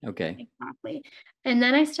businesses. Okay. Exactly. And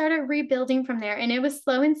then I started rebuilding from there, and it was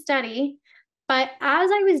slow and steady. But as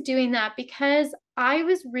I was doing that, because I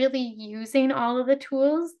was really using all of the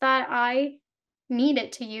tools that I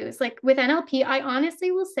needed to use, like with NLP, I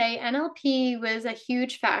honestly will say NLP was a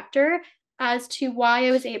huge factor as to why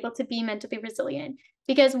I was able to be mentally resilient.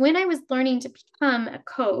 Because when I was learning to become a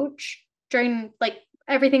coach during like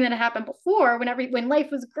everything that had happened before, when life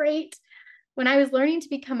was great, when I was learning to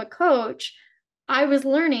become a coach, I was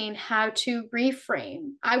learning how to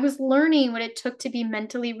reframe. I was learning what it took to be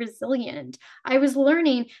mentally resilient. I was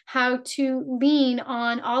learning how to lean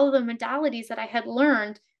on all of the modalities that I had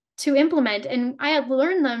learned to implement. And I had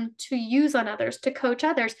learned them to use on others, to coach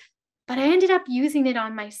others, but I ended up using it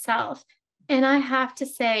on myself. And I have to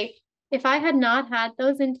say, if I had not had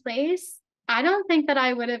those in place, I don't think that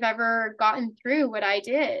I would have ever gotten through what I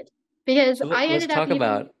did, because So I let's ended up talk even.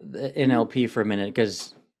 about the Mhm. NLP for a minute,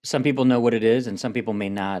 because some people know what it is and some people may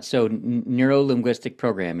not. So neuro-linguistic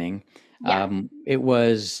programming, Yes. it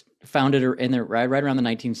was founded in the right around the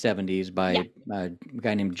 1970s Yes. by a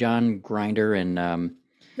guy named John Grinder and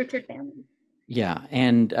Richard Family. yeah,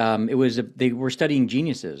 and it was they were studying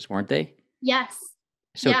geniuses, weren't they? Yes.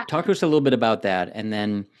 So Yeah. talk to us a little bit about that, and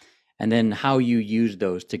then how you use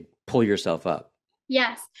those to pull yourself up.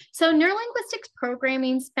 Yes. So neurolinguistics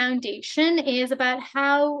programming's foundation is about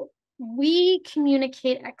how we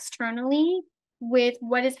communicate externally with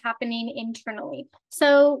what is happening internally.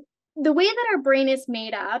 So the way that our brain is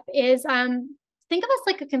made up is think of us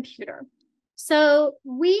like a computer. So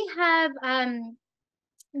we have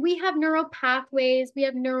neural pathways, we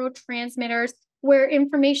have neurotransmitters where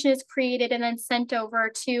information is created and then sent over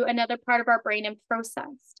to another part of our brain and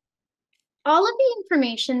processed. All of the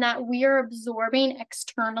information that we are absorbing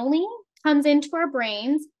externally comes into our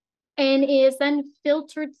brains and is then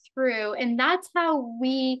filtered through. And that's how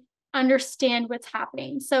we understand what's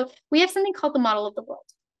happening. So we have something called the model of the world.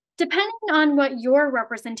 Depending on what your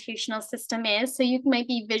representational system is, so you might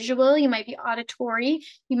be visual, you might be auditory,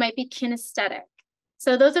 you might be kinesthetic.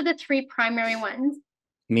 So those are the three primary ones.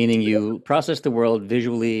 Meaning you process the world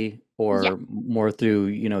visually Yeah, or more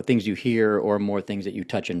through, things you hear or more things that you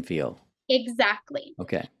touch and feel. exactly.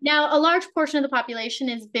 Okay. Now, a large portion of the population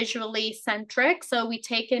is visually centric. So we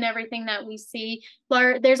take in everything that we see.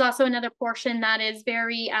 There's also another portion that is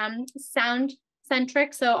very sound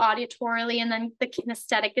centric, so auditorily, and then the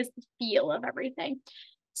kinesthetic is the feel of everything.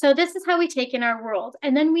 So this is how we take in our world,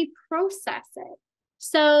 and then we process it.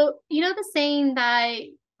 So, you know, the saying that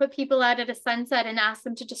put people out at a sunset and ask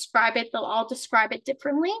them to describe it, they'll all describe it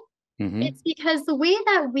differently. Mm-hmm. It's because the way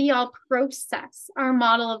that we all process our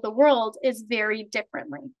model of the world is very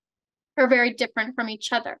differently or very different from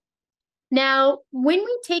each other. Now, when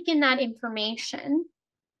we take in that information,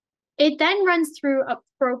 it then runs through a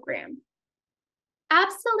program.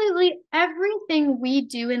 Absolutely everything we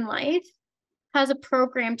do in life has a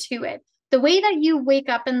program to it. The way that you wake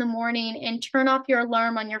up in the morning and turn off your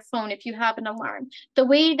alarm on your phone if you have an alarm, the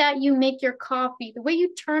way that you make your coffee, the way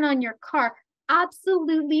you turn on your car,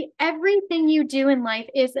 absolutely everything you do in life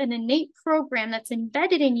is an innate program that's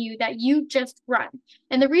embedded in you that you just run.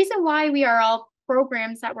 And the reason why we are all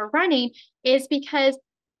programs that we're running is because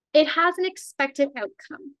it has an expected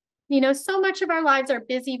outcome. You know, so much of our lives are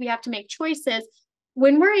busy, we have to make choices.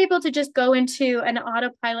 When we're able to just go into an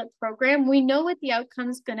autopilot program, we know what the outcome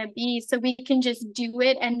is going to be, so we can just do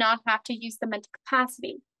it and not have to use the mental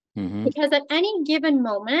capacity. Mm-hmm. Because at any given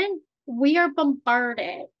moment, we are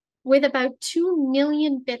bombarded with about 2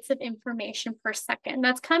 million bits of information per second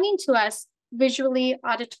that's coming to us visually,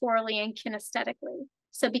 auditorily, and kinesthetically.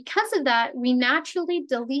 So because of that, we naturally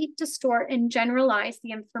delete, distort, and generalize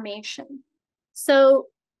the information. So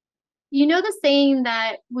you know the saying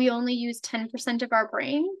that we only use 10% of our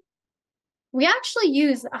brain? We actually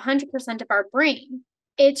use 100% of our brain.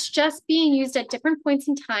 It's just being used at different points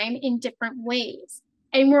in time in different ways.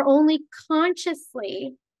 And we're only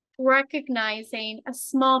consciously recognizing a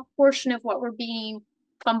small portion of what we're being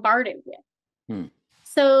bombarded with. Hmm.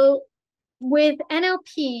 So with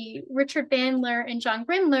NLP, Richard Bandler and John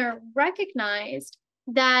Grindler recognized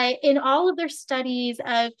that in all of their studies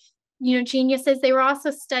of geniuses, they were also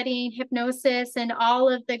studying hypnosis and all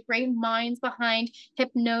of the great minds behind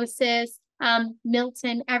hypnosis,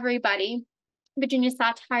 Milton, everybody, Virginia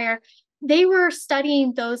Satir. They were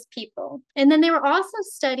studying those people. And then they were also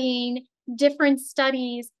studying different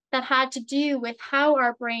studies that had to do with how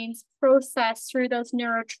our brains process through those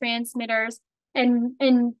neurotransmitters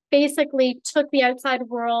and basically took the outside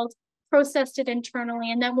world, processed it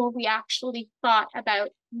internally, and then what we actually thought about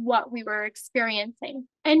what we were experiencing.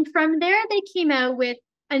 And from there, they came out with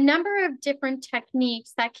a number of different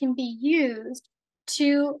techniques that can be used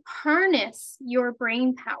to harness your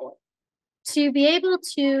brain power, to be able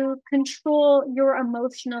to control your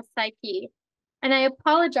emotional psyche. And I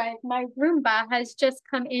apologize, my Roomba has just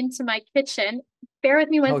come into my kitchen. Bear with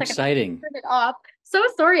me one How second. exciting. Turn it off. So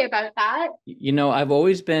sorry about that. I've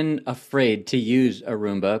always been afraid to use a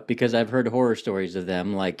Roomba because I've heard horror stories of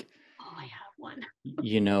them. Like, Oh, I have one.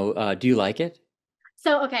 do you like it?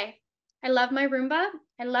 So, okay, I love my Roomba.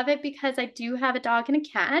 I love it because I do have a dog and a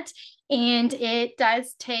cat, and it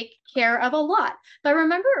does take care of a lot. But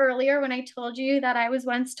remember earlier when I told you that I was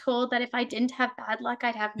once told that if I didn't have bad luck,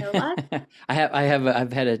 I'd have no luck?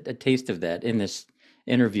 I've had a taste of that in this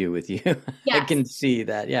interview with you. I Yes. can see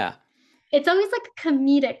that. Yeah. It's always like a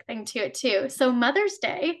comedic thing to it too. So Mother's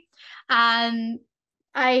Day,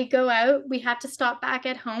 I go out. We have to stop back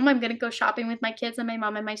at home. I'm going to go shopping with my kids and my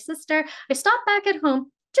mom and my sister. I stop back at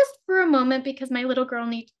home just for a moment because my little girl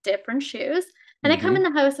needs different shoes. And I come Hmm. in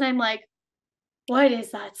the house and I'm like, what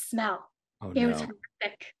is that smell? Oh It was no.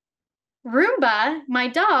 horrific. Roomba, my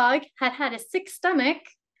dog, had a sick stomach,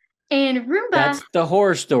 and Roomba That's the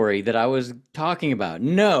horror story that I was talking about.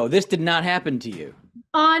 No, this did not happen to you.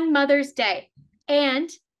 on Mother's Day. And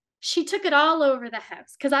she took it all over the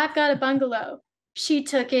house because I've got a bungalow. She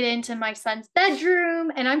took it into my son's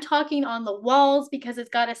bedroom, and I'm talking on the walls because it's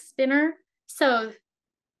got a spinner. So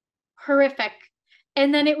horrific.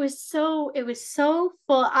 And then it was so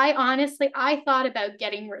full. I thought about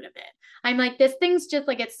getting rid of it. I'm like, this thing's just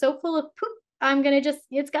like, it's so full of poop.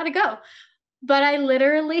 It's got to go. But I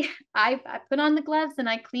literally, I put on the gloves and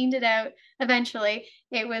I cleaned it out. Eventually,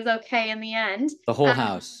 it was okay in the end. The whole Um,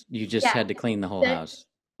 house. You just yeah, had to clean the whole the, house.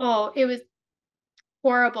 oh, it was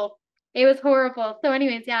horrible. It was horrible. So,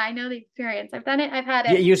 anyways, yeah, I know the experience. I've done it. I've had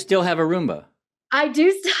Yeah, it. you still have a Roomba. I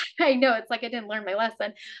do. I know it's like I didn't learn my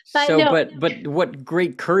lesson, but So, no, but what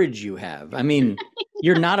great courage you have. I mean,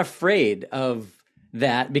 you're not afraid of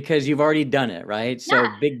that because you've already done it, right? So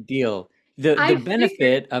yeah, big deal. The I figured.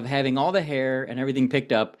 benefit of having all the hair and everything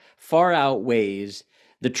picked up far outweighs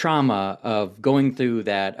the trauma of going through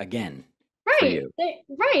that again for Right, you.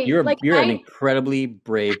 right. Like You're an I incredibly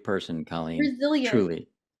brave person, Colleen. resilient, Truly.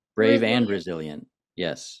 Brave and resilient. resilient.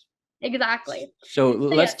 Yes. Exactly. So So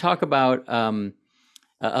yeah, let's talk about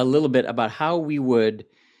a little bit about how we would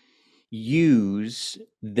use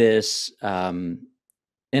this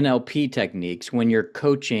NLP techniques when you're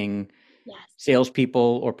coaching yes,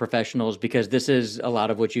 salespeople or professionals, because this is a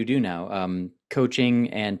lot of what you do now, coaching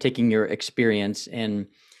and taking your experience in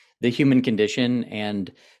the human condition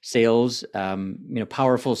and sales,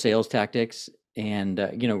 powerful sales tactics and,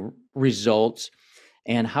 results.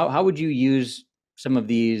 And how would you use some of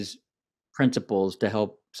these principles to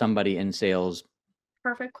help somebody in sales?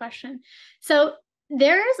 perfect question. So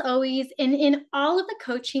there's always in all of the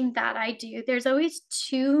coaching that I do, there's always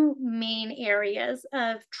two main areas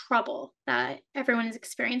of trouble that everyone has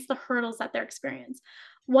experienced, the hurdles that they're experiencing.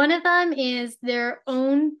 One of them is their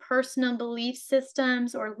own personal belief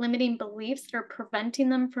systems or limiting beliefs that are preventing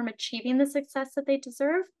them from achieving the success that they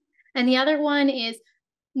deserve. And the other one is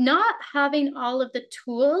not having all of the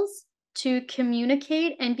tools to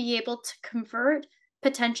communicate and be able to convert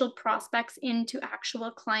potential prospects into actual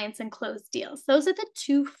clients and close deals. Those are the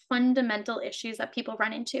two fundamental issues that people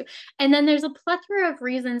run into. And then there's a plethora of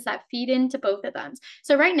reasons that feed into both of them.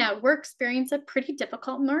 So right now, we're experiencing a pretty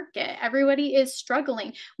difficult market. Everybody is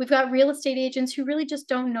struggling. We've got real estate agents who really just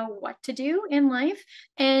don't know what to do in life.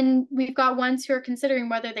 And we've got ones who are considering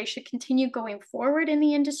whether they should continue going forward in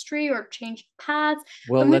the industry or change paths.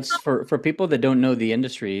 Well, And we've let's for people that don't know the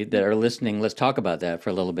industry that are listening, let's talk about that for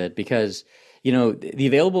a little bit because the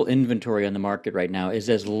available inventory on the market right now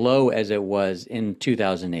is as low as it was in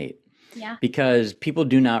 2008 yeah, because people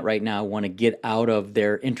do not right now want to get out of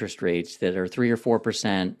their interest rates that are 3 or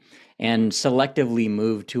 4% and selectively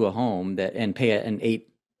move to a home that and pay an 8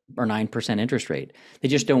 or 9% interest rate. They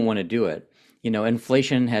just don't want to do it.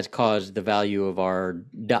 Inflation has caused the value of our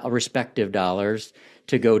respective dollars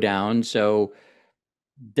to go down. So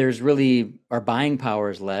there's really our buying power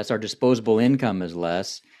is less, our disposable income is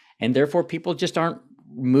less, and therefore people just aren't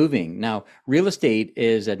moving. Now, real estate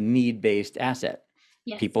is a need-based asset.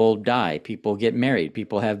 yes, People die, people get married,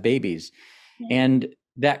 people have babies, yes, and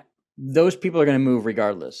that those people are going to move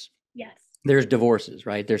regardless. yes. There's divorces,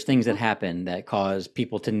 right? There's things that happen that cause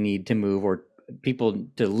people to need to move or people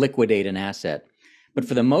to liquidate an asset. But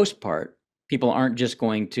for the most part, people aren't just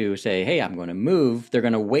going to say, "Hey, I'm going to move." They're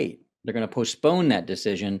going to wait. They're going to postpone that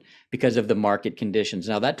decision because of the market conditions.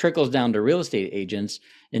 Now that trickles down to real estate agents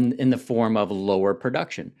in the form of lower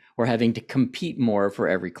production or having to compete more for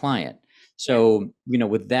every client. Yeah. So,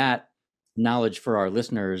 with that knowledge for our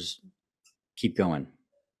listeners, keep going.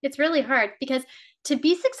 It's really hard because to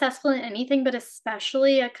be successful in anything, but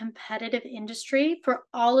especially a competitive industry, for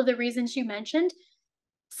all of the reasons you mentioned,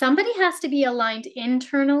 somebody has to be aligned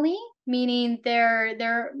internally, meaning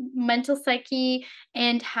their mental psyche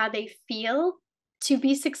and how they feel to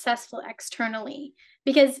be successful externally.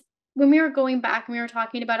 Because when we were going back and we were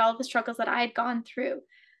talking about all the struggles that I had gone through,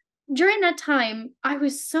 during that time, I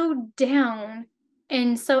was so down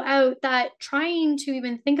and so out that trying to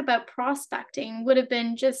even think about prospecting would have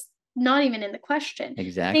been just not even in the question. Same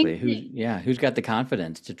Exactly. thing. Who's got the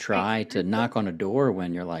confidence to try to Exactly. knock on a door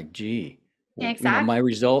when you're like, gee, my Exactly.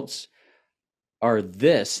 results are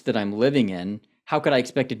this that I'm living in. How could I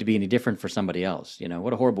expect it to be any different for somebody else?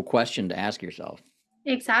 What a horrible question to ask yourself.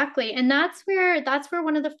 Exactly. And that's where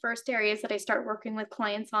one of the first areas that I start working with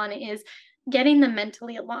clients on is getting them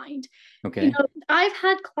mentally aligned. Okay. I've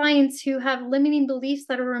had clients who have limiting beliefs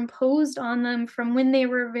that are imposed on them from when they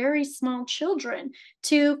were very small children,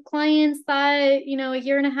 to clients that, a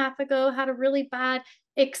year and a half ago had a really bad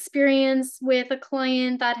experience with a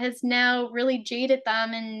client that has now really jaded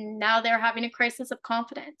them, and now they're having a crisis of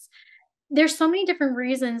confidence. There's so many different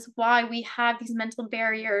reasons why we have these mental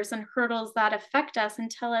barriers and hurdles that affect us and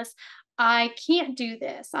tell us, I can't do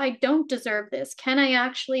this. I don't deserve this. Can I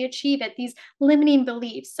actually achieve it? These limiting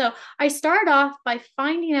beliefs. So I start off by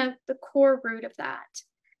finding out the core root of that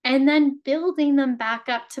and then building them back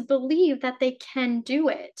up to believe that they can do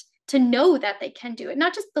it, to know that they can do it,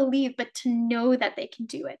 not just believe, but to know that they can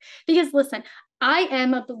do it. Because listen, I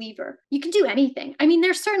am a believer. You can do anything. I mean,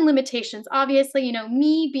 there's certain limitations. Obviously,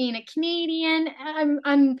 me being a Canadian,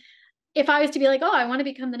 I'm if I was to be like, oh, I want to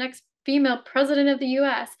become the next female president of the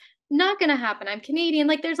US, not going to happen. I'm Canadian.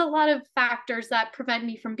 Like, there's a lot of factors that prevent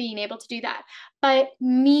me from being able to do that. But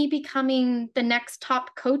me becoming the next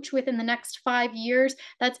top coach within the next 5 years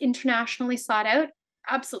that's internationally sought out,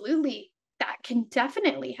 absolutely, that can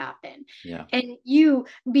definitely happen. Yeah. And you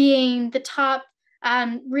being the top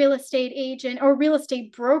real estate agent or real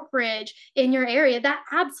estate brokerage in your area, that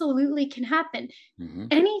absolutely can happen. Mm-hmm.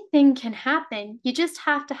 Anything can happen. You just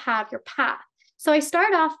have to have your path. So I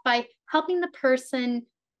start off by helping the person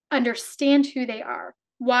understand who they are,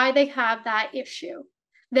 why they have that issue,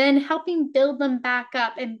 then helping build them back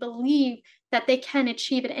up and believe that they can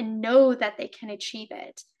achieve it and know that they can achieve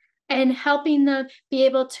it, and helping them be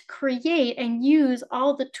able to create and use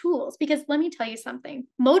all the tools. Because let me tell you something,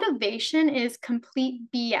 motivation is complete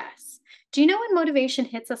BS. Do you know when motivation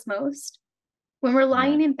hits us most? When we're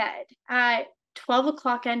lying No. in bed at 12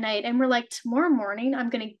 o'clock at night and we're like, tomorrow morning, I'm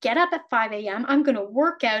going to get up at 5 a.m. I'm going to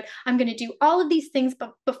work out. I'm going to do all of these things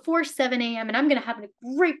before 7 a.m. and I'm going to have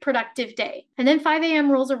a great productive day. And then 5 a.m.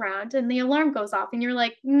 rolls around and the alarm goes off and you're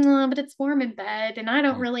like, no, but it's warm in bed. And I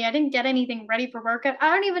didn't get anything ready for workout.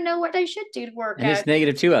 I don't even know what I should do to work And out.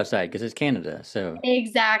 it's -2 outside because it's Canada. So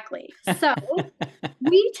Exactly. So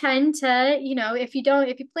we tend to,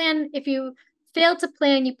 if you fail to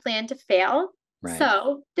plan, you plan to fail. right.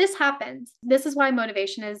 So this happens. This is why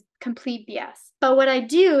motivation is complete BS. But what I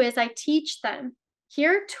do is I teach them,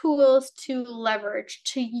 here are tools to leverage,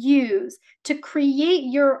 to use, to create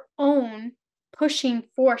your own pushing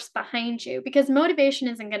force behind you, because motivation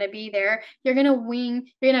isn't going to be there. You're going to wing,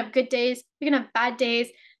 you're going to have good days, you're going to have bad days.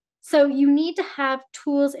 So you need to have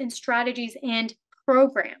tools and strategies and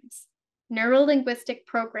programs, neuro-linguistic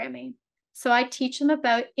programming. So I teach them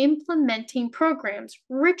about implementing programs,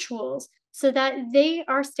 rituals, so that they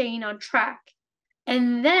are staying on track.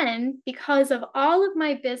 And then, because of all of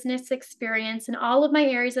my business experience and all of my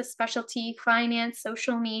areas of specialty, finance,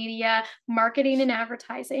 social media, marketing, and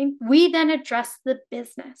advertising, we then address the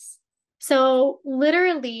business. So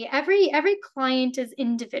literally every client is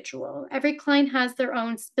individual. Every client has their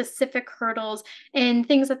own specific hurdles and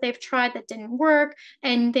things that they've tried that didn't work,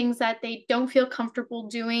 and things that they don't feel comfortable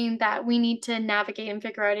doing that we need to navigate and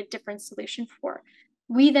figure out a different solution for.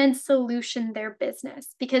 We then solution their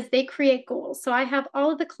business because they create goals. So I have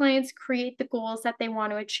all of the clients create the goals that they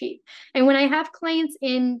want to achieve. And when I have clients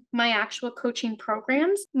in my actual coaching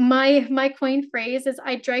programs, my coined phrase is,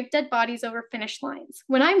 I drag dead bodies over finish lines.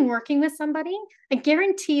 When I'm working with somebody, I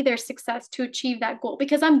guarantee their success to achieve that goal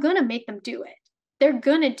because I'm going to make them do it. They're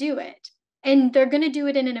going to do it. And they're going to do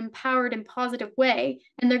it in an empowered and positive way.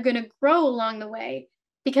 And they're going to grow along the way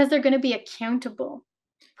because they're going to be accountable.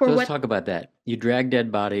 So let's talk about that. You drag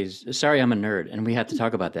dead bodies. Sorry, I'm a nerd, and we have to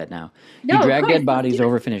talk about that now. No, You of drag course. dead bodies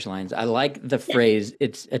over finish lines. I like the phrase.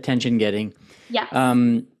 It's attention getting. Yes.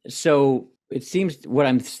 So it seems what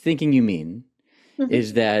I'm thinking you mean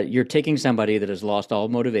is that you're taking somebody that has lost all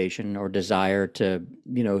motivation or desire to,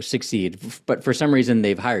 succeed, but for some reason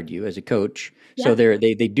they've hired you as a coach. Yeah. So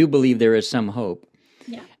they do believe there is some hope.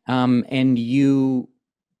 Yeah. And you,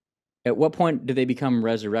 at what point do they become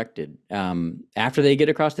resurrected? After they get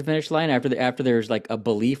across the finish line, after there's like a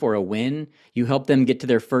belief or a win, you help them get to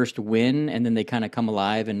their first win, and then they kind of come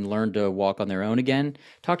alive and learn to walk on their own again.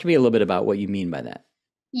 Talk to me a little bit about what you mean by that.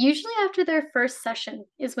 Usually after their first session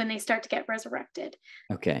is when they start to get resurrected.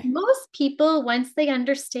 Okay. Most people, once they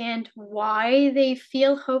understand why they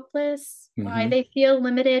feel hopeless, why they feel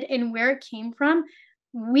limited, and where it came from,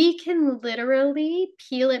 we can literally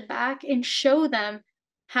peel it back and show them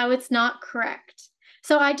how it's not correct.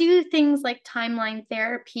 So I do things like timeline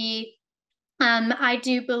therapy. I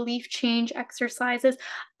do belief change exercises.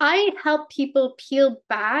 I help people peel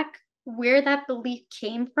back where that belief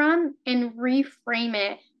came from and reframe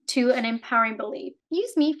it to an empowering belief.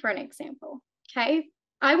 Use me for an example. Okay.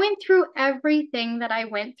 I went through everything that I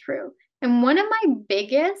went through And one of my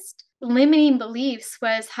biggest limiting beliefs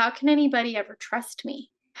was, how can anybody ever trust me?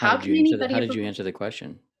 How can How anybody did ever? you answer the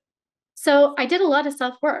question? So I did a lot of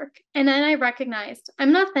self work, and then I recognized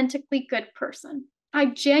I'm an authentically good person. I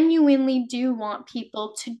genuinely do want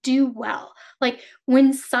people to do well. Like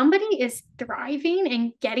when somebody is thriving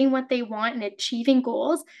and getting what they want and achieving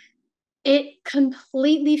goals, it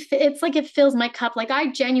completely it's like it fills my cup. Like I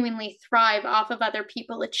genuinely thrive off of other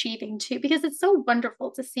people achieving too, because it's so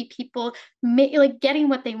wonderful to see people like getting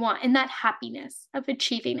what they want and that happiness of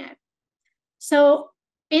achieving it. So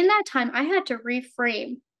in that time, I had to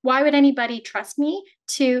reframe, why would anybody trust me,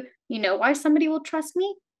 to, why somebody will trust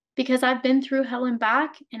me? Because I've been through hell and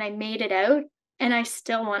back and I made it out and I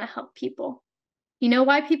still want to help people. You know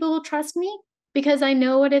why people will trust me? Because I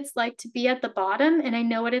know what it's like to be at the bottom and I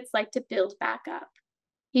know what it's like to build back up.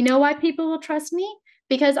 You know why people will trust me?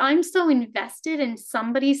 Because I'm so invested in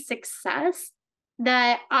somebody's success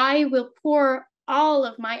that I will pour all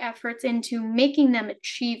of my efforts into making them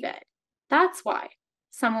achieve it. That's why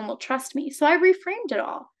someone will trust me. So I reframed it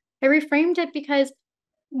all. I reframed it because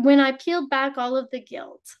when I peeled back all of the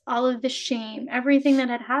guilt, all of the shame, everything that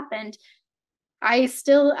had happened, I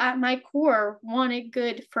still, at my core, wanted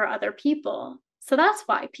good for other people. So that's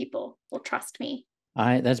why people will trust me.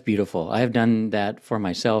 That's beautiful. I have done that for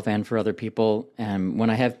myself and for other people. And when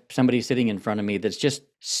I have somebody sitting in front of me that's just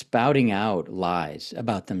spouting out lies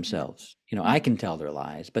about themselves, I can tell their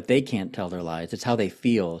lies, but they can't tell their lies. It's how they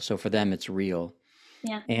feel. So for them, it's real.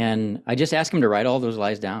 Yeah. And I just ask them to write all those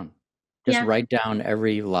lies down. Just Yeah. write down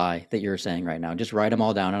every lie that you're saying right now. Just write them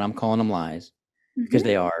all down. And I'm calling them lies because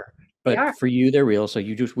they are. They But are. for you, they're real. So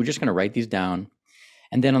we're just going to write these down.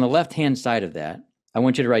 And then on the left-hand side of that, I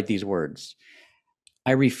want you to write these words.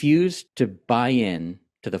 I refuse to buy in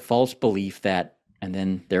to the false belief that, and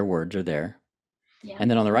then their words are there. Yeah. And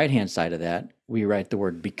then on the right-hand side of that, we write the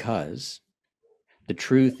word because. The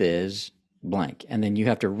truth is blank. And then you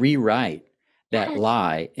have to rewrite that Yes.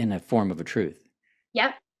 lie in a form of a truth.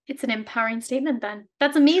 Yep. It's an empowering statement then.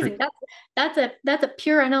 That's True. amazing. That's a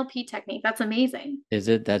pure NLP technique. That's amazing. Is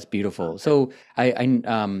it? That's beautiful. So I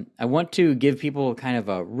want to give people kind of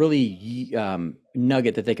a really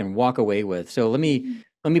nugget that they can walk away with. So let me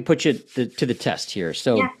put you to the test here.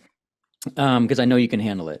 So Yeah. because I know you can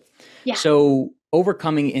handle it. Yeah. So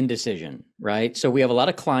overcoming indecision, right? So we have a lot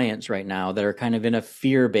of clients right now that are kind of in a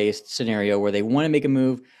fear-based scenario where they want to make a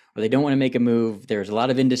move or they don't want to make a move. There's a lot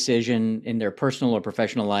of indecision in their personal or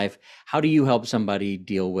professional life. How do you help somebody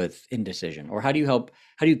deal with indecision? Or how do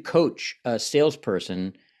you coach a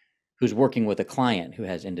salesperson who's working with a client who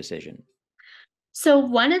has indecision? So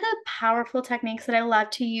one of the powerful techniques that I love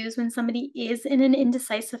to use when somebody is in an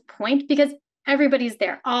indecisive point, because everybody's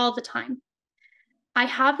there all the time, I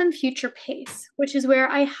have them future pace, which is where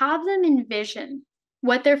I have them envision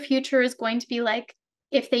what their future is going to be like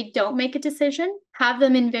if they don't make a decision, have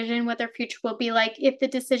them envision what their future will be like if the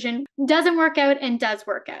decision doesn't work out and does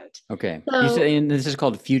work out. Okay. You So said, and this is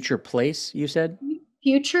called future place, you said?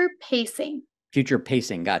 future pacing. Future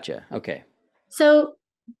pacing. Gotcha. Okay. So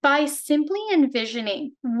by simply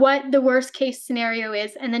envisioning what the worst case scenario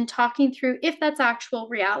is and then talking through if that's actual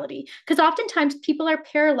reality, because oftentimes people are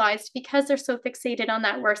paralyzed because they're so fixated on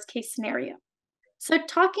that worst case scenario. So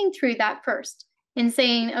talking through that first and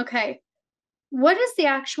saying, okay, what is the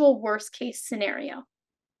actual worst case scenario?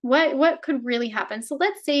 What could really happen? So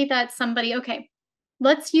let's say that somebody, okay,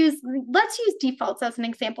 let's use defaults as an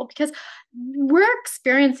example, because we're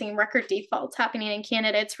experiencing record defaults happening in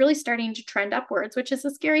Canada. It's really starting to trend upwards, which is a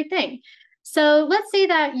scary thing. So let's say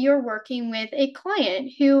that you're working with a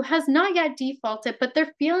client who has not yet defaulted, but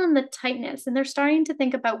they're feeling the tightness and they're starting to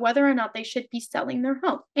think about whether or not they should be selling their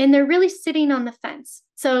home. And they're really sitting on the fence.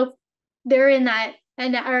 So they're in that,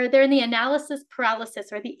 or they're in the analysis paralysis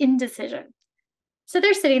or the indecision. So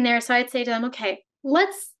they're sitting there. So I'd say to them, okay,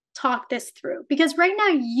 let's talk this through, because right now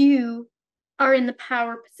you are in the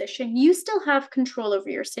power position. You still have control over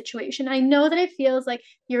your situation. I know that it feels like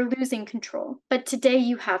you're losing control, but today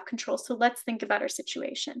you have control. So let's think about our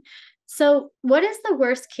situation. So, what is the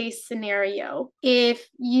worst case scenario if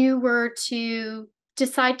you were to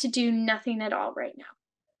decide to do nothing at all right now?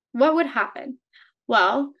 What would happen?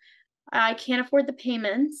 Well, I can't afford the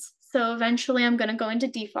payments. So eventually I'm going to go into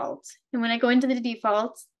default. And when I go into the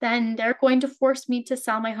default, then they're going to force me to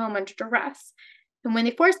sell my home under duress. And when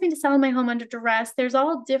they force me to sell my home under duress, there's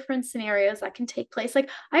all different scenarios that can take place. Like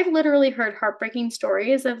I've literally heard heartbreaking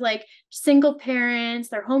stories of like single parents,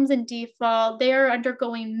 their home's in default, they are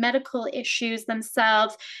undergoing medical issues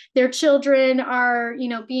themselves. Their children are,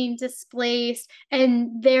 being displaced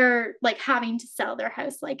and they're like having to sell their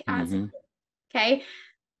house like as Mm-hmm. okay.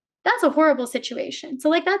 That's a horrible situation. So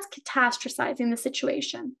like that's catastrophizing the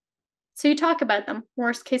situation. So you talk about them,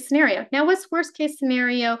 worst case scenario. Now, what's worst case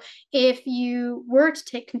scenario if you were to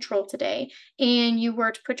take control today and you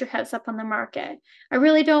were to put your house up on the market? I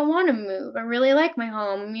really don't want to move. I really like my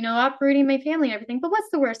home, uprooting my family and everything. But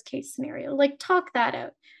what's the worst case scenario? Like talk that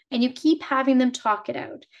out. And you keep having them talk it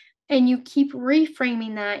out. And you keep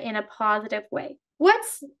reframing that in a positive way.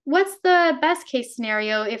 What's the best case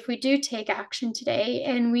scenario if we do take action today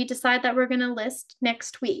and we decide that we're going to list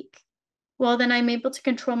next week? Well, then I'm able to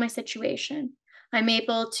control my situation. I'm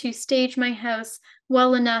able to stage my house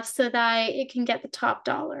well enough so that it can get the top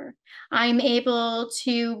dollar. I'm able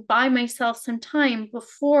to buy myself some time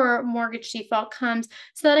before mortgage default comes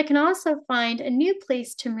so that I can also find a new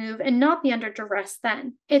place to move and not be under duress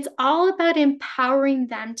then. It's all about empowering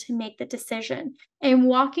them to make the decision and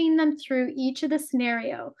walking them through each of the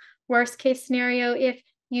scenario. Worst case scenario, if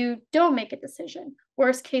you don't make a decision.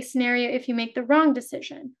 Worst case scenario, if you make the wrong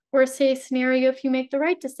decision. Worst case scenario, if you make the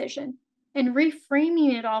right decision. And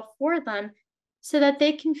reframing it all for them so that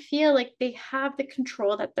they can feel like they have the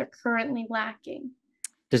control that they're currently lacking.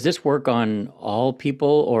 Does this work on all people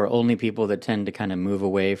or only people that tend to kind of move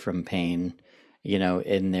away from pain,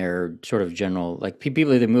 in their sort of general, like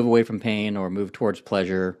people either move away from pain or move towards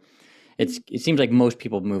pleasure? It seems like most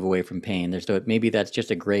people move away from pain. So maybe that's just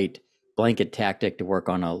a great blanket tactic to work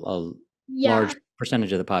on a large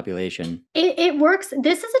percentage of the population. It works.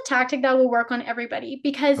 This is a tactic that will work on everybody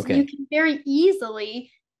because you can very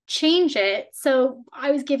easily change it. So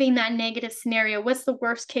I was giving that negative scenario. What's the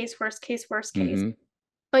worst case, worst case, worst case? Mm-hmm.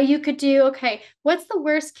 But you could do, okay, what's the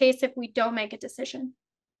worst case if we don't make a decision?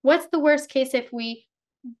 What's the worst case if we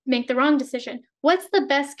make the wrong decision? What's the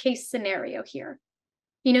best case scenario here?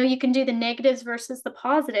 You can do the negatives versus the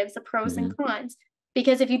positives, the pros and cons.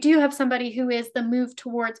 Because if you do have somebody who is the move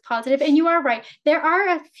towards positive, and you are right, there are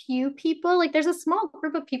a few people, like there's a small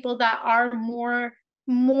group of people that are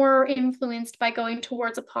more influenced by going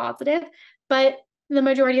towards a positive, but the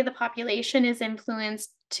majority of the population is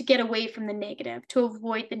influenced to get away from the negative, to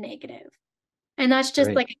avoid the negative. And that's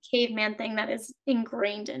just like a caveman thing that is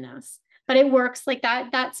ingrained in us. But it works like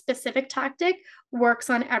that specific tactic works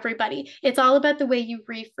on everybody. It's all about the way you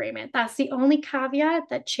reframe it. That's the only caveat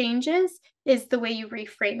that changes is the way you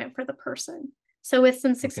reframe it for the person. So with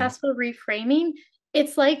some successful reframing,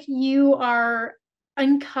 it's like you are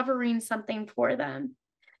uncovering something for them.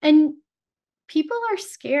 And people are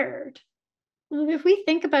scared. If we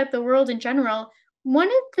think about the world in general, one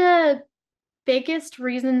of the biggest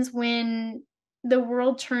reasons when the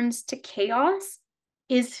world turns to chaos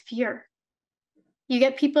is fear. You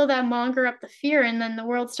get people that monger up the fear, and then the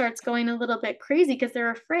world starts going a little bit crazy because they're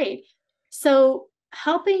afraid. So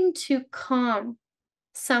helping to calm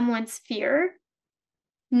someone's fear,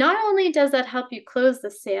 not only does that help you close the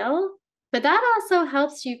sale, but that also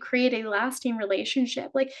helps you create a lasting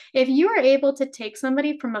relationship. Like if you are able to take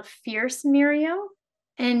somebody from a fear scenario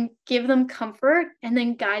and give them comfort and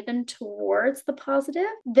then guide them towards the positive,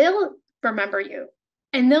 they'll remember you.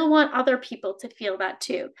 And they'll want other people to feel that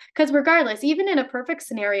too. Because regardless, even in a perfect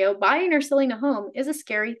scenario, buying or selling a home is a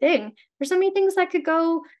scary thing. There's so many things that could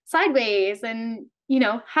go sideways. And,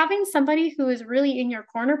 having somebody who is really in your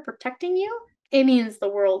corner protecting you, it means the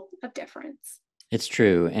world of difference. It's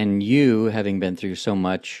true. And you, having been through so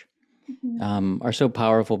much, are so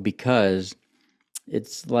powerful because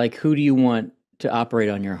it's like, who do you want to operate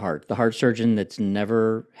on your heart? The heart surgeon that's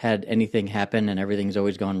never had anything happen and everything's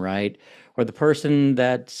always gone right, or the person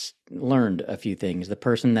that's learned a few things, the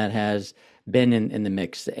person that has been in the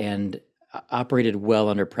mix and operated well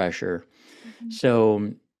under pressure.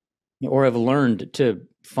 So, or have learned to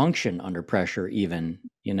function under pressure even,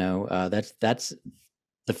 that's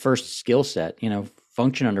the first skill set,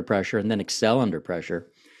 function under pressure and then excel under pressure.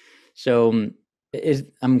 So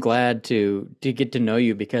I'm glad to get to know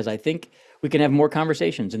you because I think we can have more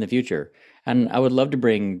conversations in the future. And I would love to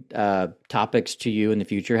bring topics to you in the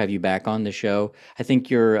future, have you back on the show. I think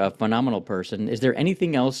you're a phenomenal person. Is there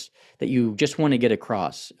anything else that you just want to get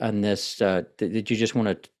across on this, that you just want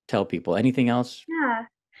to tell people? Anything else? Yeah.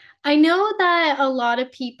 I know that a lot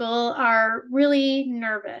of people are really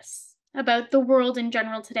nervous about the world in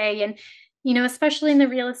general today. And, especially in the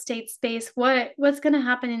real estate space, what's going to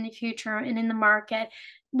happen in the future and in the market.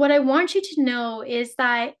 What I want you to know is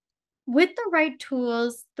that with the right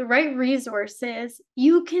tools, the right resources,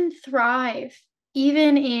 you can thrive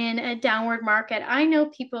even in a downward market. I know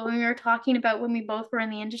people, when we were talking about when we both were in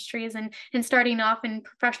the industries and starting off in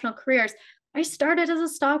professional careers, I started as a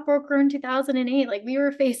stockbroker in 2008. Like we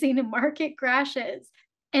were facing market crashes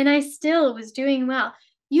and I still was doing well.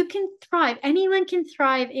 You can thrive. Anyone can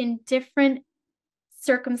thrive in different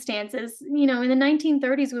circumstances. In the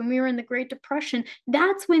 1930s, when we were in the Great Depression,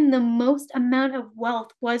 that's when the most amount of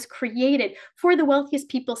wealth was created for the wealthiest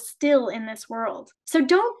people still in this world. So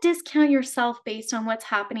don't discount yourself based on what's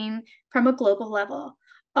happening from a global level.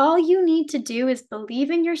 All you need to do is believe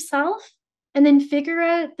in yourself and then figure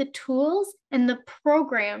out the tools and the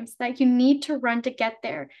programs that you need to run to get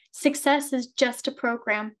there. Success is just a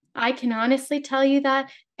program. I can honestly tell you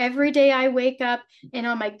that every day I wake up, and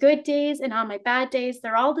on my good days and on my bad days,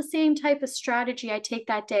 they're all the same type of strategy I take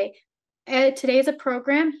that day. Today is a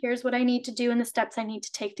program. Here's what I need to do and the steps I need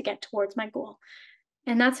to take to get towards my goal.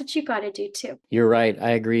 And that's what you got to do too. You're right. I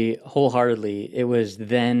agree wholeheartedly. It was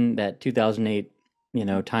then that 2008,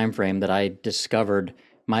 time frame that I discovered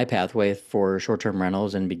my pathway for short-term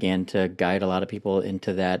rentals and began to guide a lot of people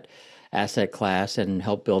into that asset class and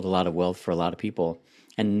help build a lot of wealth for a lot of people.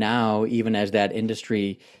 And now, even as that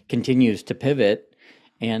industry continues to pivot,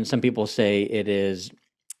 and some people say it is,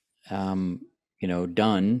 done.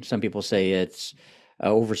 Some people say it's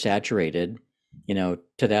oversaturated. To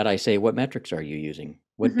that I say, what metrics are you using?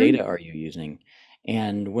 What data are you using?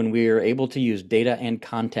 And when we are able to use data and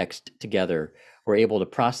context together, we're able to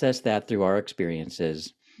process that through our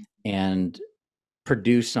experiences and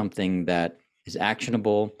produce something that is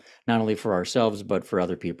actionable, not only for ourselves, but for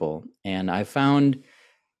other people. And I found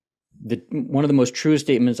that one of the most true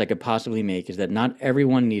statements I could possibly make is that not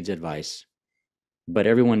everyone needs advice, but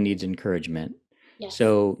everyone needs encouragement. Yes.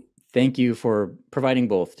 So thank you for providing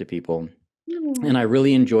both to people. And I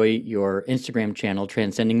really enjoy your Instagram channel,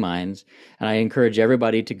 Transcending Minds. And I encourage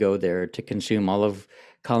everybody to go there to consume all of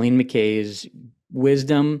Colleen McKay's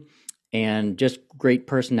wisdom and just great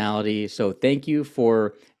personality. So thank you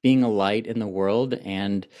for being a light in the world.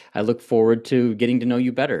 And I look forward to getting to know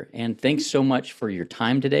you better. And thanks so much for your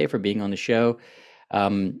time today, for being on the show.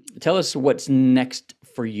 Tell us what's next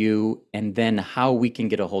for you and then how we can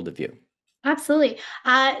get a hold of you. Absolutely.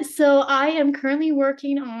 So I am currently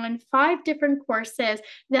working on 5 different courses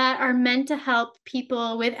that are meant to help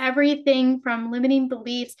people with everything from limiting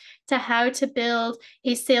beliefs to how to build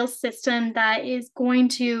a sales system that is going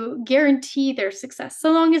to guarantee their success.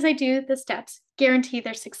 So long as I do the steps, guarantee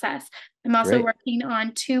their success. I'm also working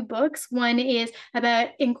on 2 books. One is about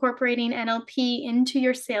incorporating NLP into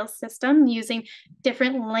your sales system using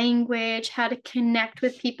different language, how to connect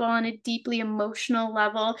with people on a deeply emotional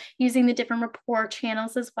level, using the different rapport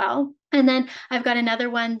channels as well. And then I've got another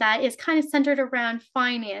one that is kind of centered around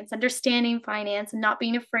finance, understanding finance and not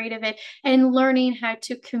being afraid of it, and learning how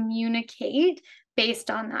to communicate based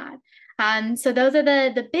on that. So those are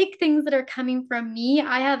the big things that are coming from me.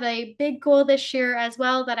 I have a big goal this year as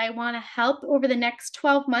well that I want to help over the next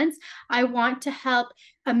 12 months. I want to help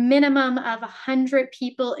a minimum of 100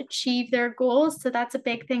 people achieve their goals. So that's a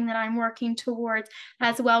big thing that I'm working towards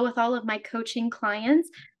as well with all of my coaching clients.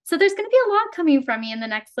 So there's going to be a lot coming from me in the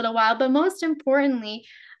next little while, but most importantly,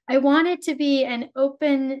 I want it to be an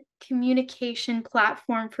open communication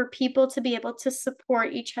platform for people to be able to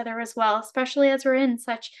support each other as well, especially as we're in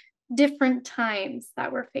such different times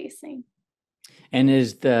that we're facing. And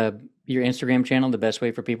is your Instagram channel the best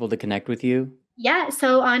way for people to connect with you? Yeah,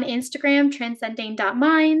 so on Instagram,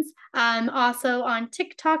 transcending.minds, also on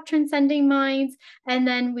TikTok, Transcending Minds, and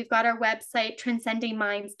then we've got our website,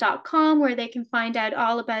 transcendingminds.com, where they can find out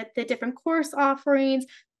all about the different course offerings,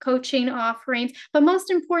 coaching offerings. But most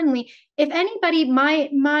importantly, if anybody,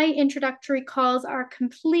 my introductory calls are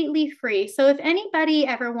completely free. So if anybody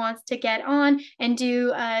ever wants to get on and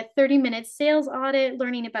do a 30-minute sales audit,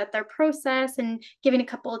 learning about their process and giving a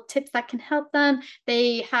couple of tips that can help them,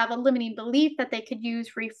 they have a limiting belief that they could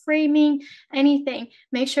use, reframing, anything,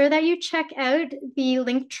 make sure that you check out the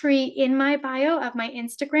link tree in my bio of my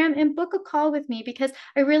Instagram and book a call with me, because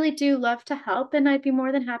I really do love to help, and I'd be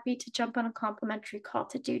more than happy to jump on a complimentary call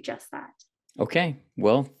to do just that. Okay.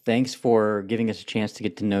 Well, thanks for giving us a chance to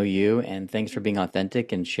get to know you, and thanks for being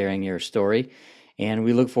authentic and sharing your story. And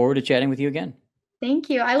we look forward to chatting with you again. Thank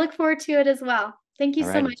you. I look forward to it as well. Thank you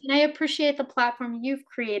so much. And I appreciate the platform you've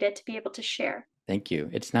created to be able to share. Thank you.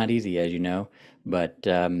 It's not easy, as you know, but,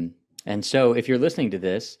 and so if you're listening to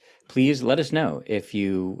this, please let us know if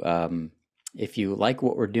you like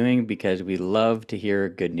what we're doing, because we love to hear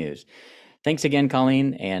good news. Thanks again,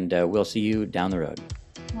 Colleen, and we'll see you down the road.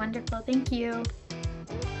 Wonderful. Thank you.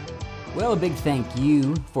 Well, a big thank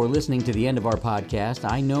you for listening to the end of our podcast.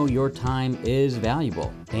 I know your time is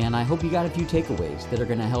valuable, and I hope you got a few takeaways that are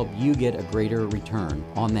going to help you get a greater return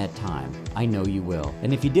on that time. I know you will.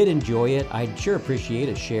 And if you did enjoy it, I'd sure appreciate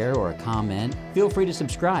a share or a comment. Feel free to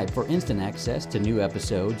subscribe for instant access to new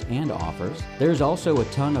episodes and offers. There's also a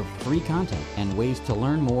ton of free content and ways to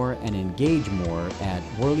learn more and engage more at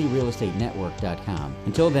WorleyRealEstateNetwork.com.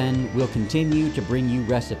 Until then, we'll continue to bring you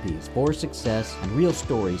recipes for success and real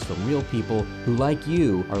stories from real people who, like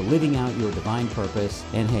you, are living out your divine purpose.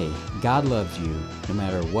 And hey, God loves you. No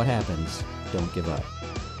matter what happens, don't give up.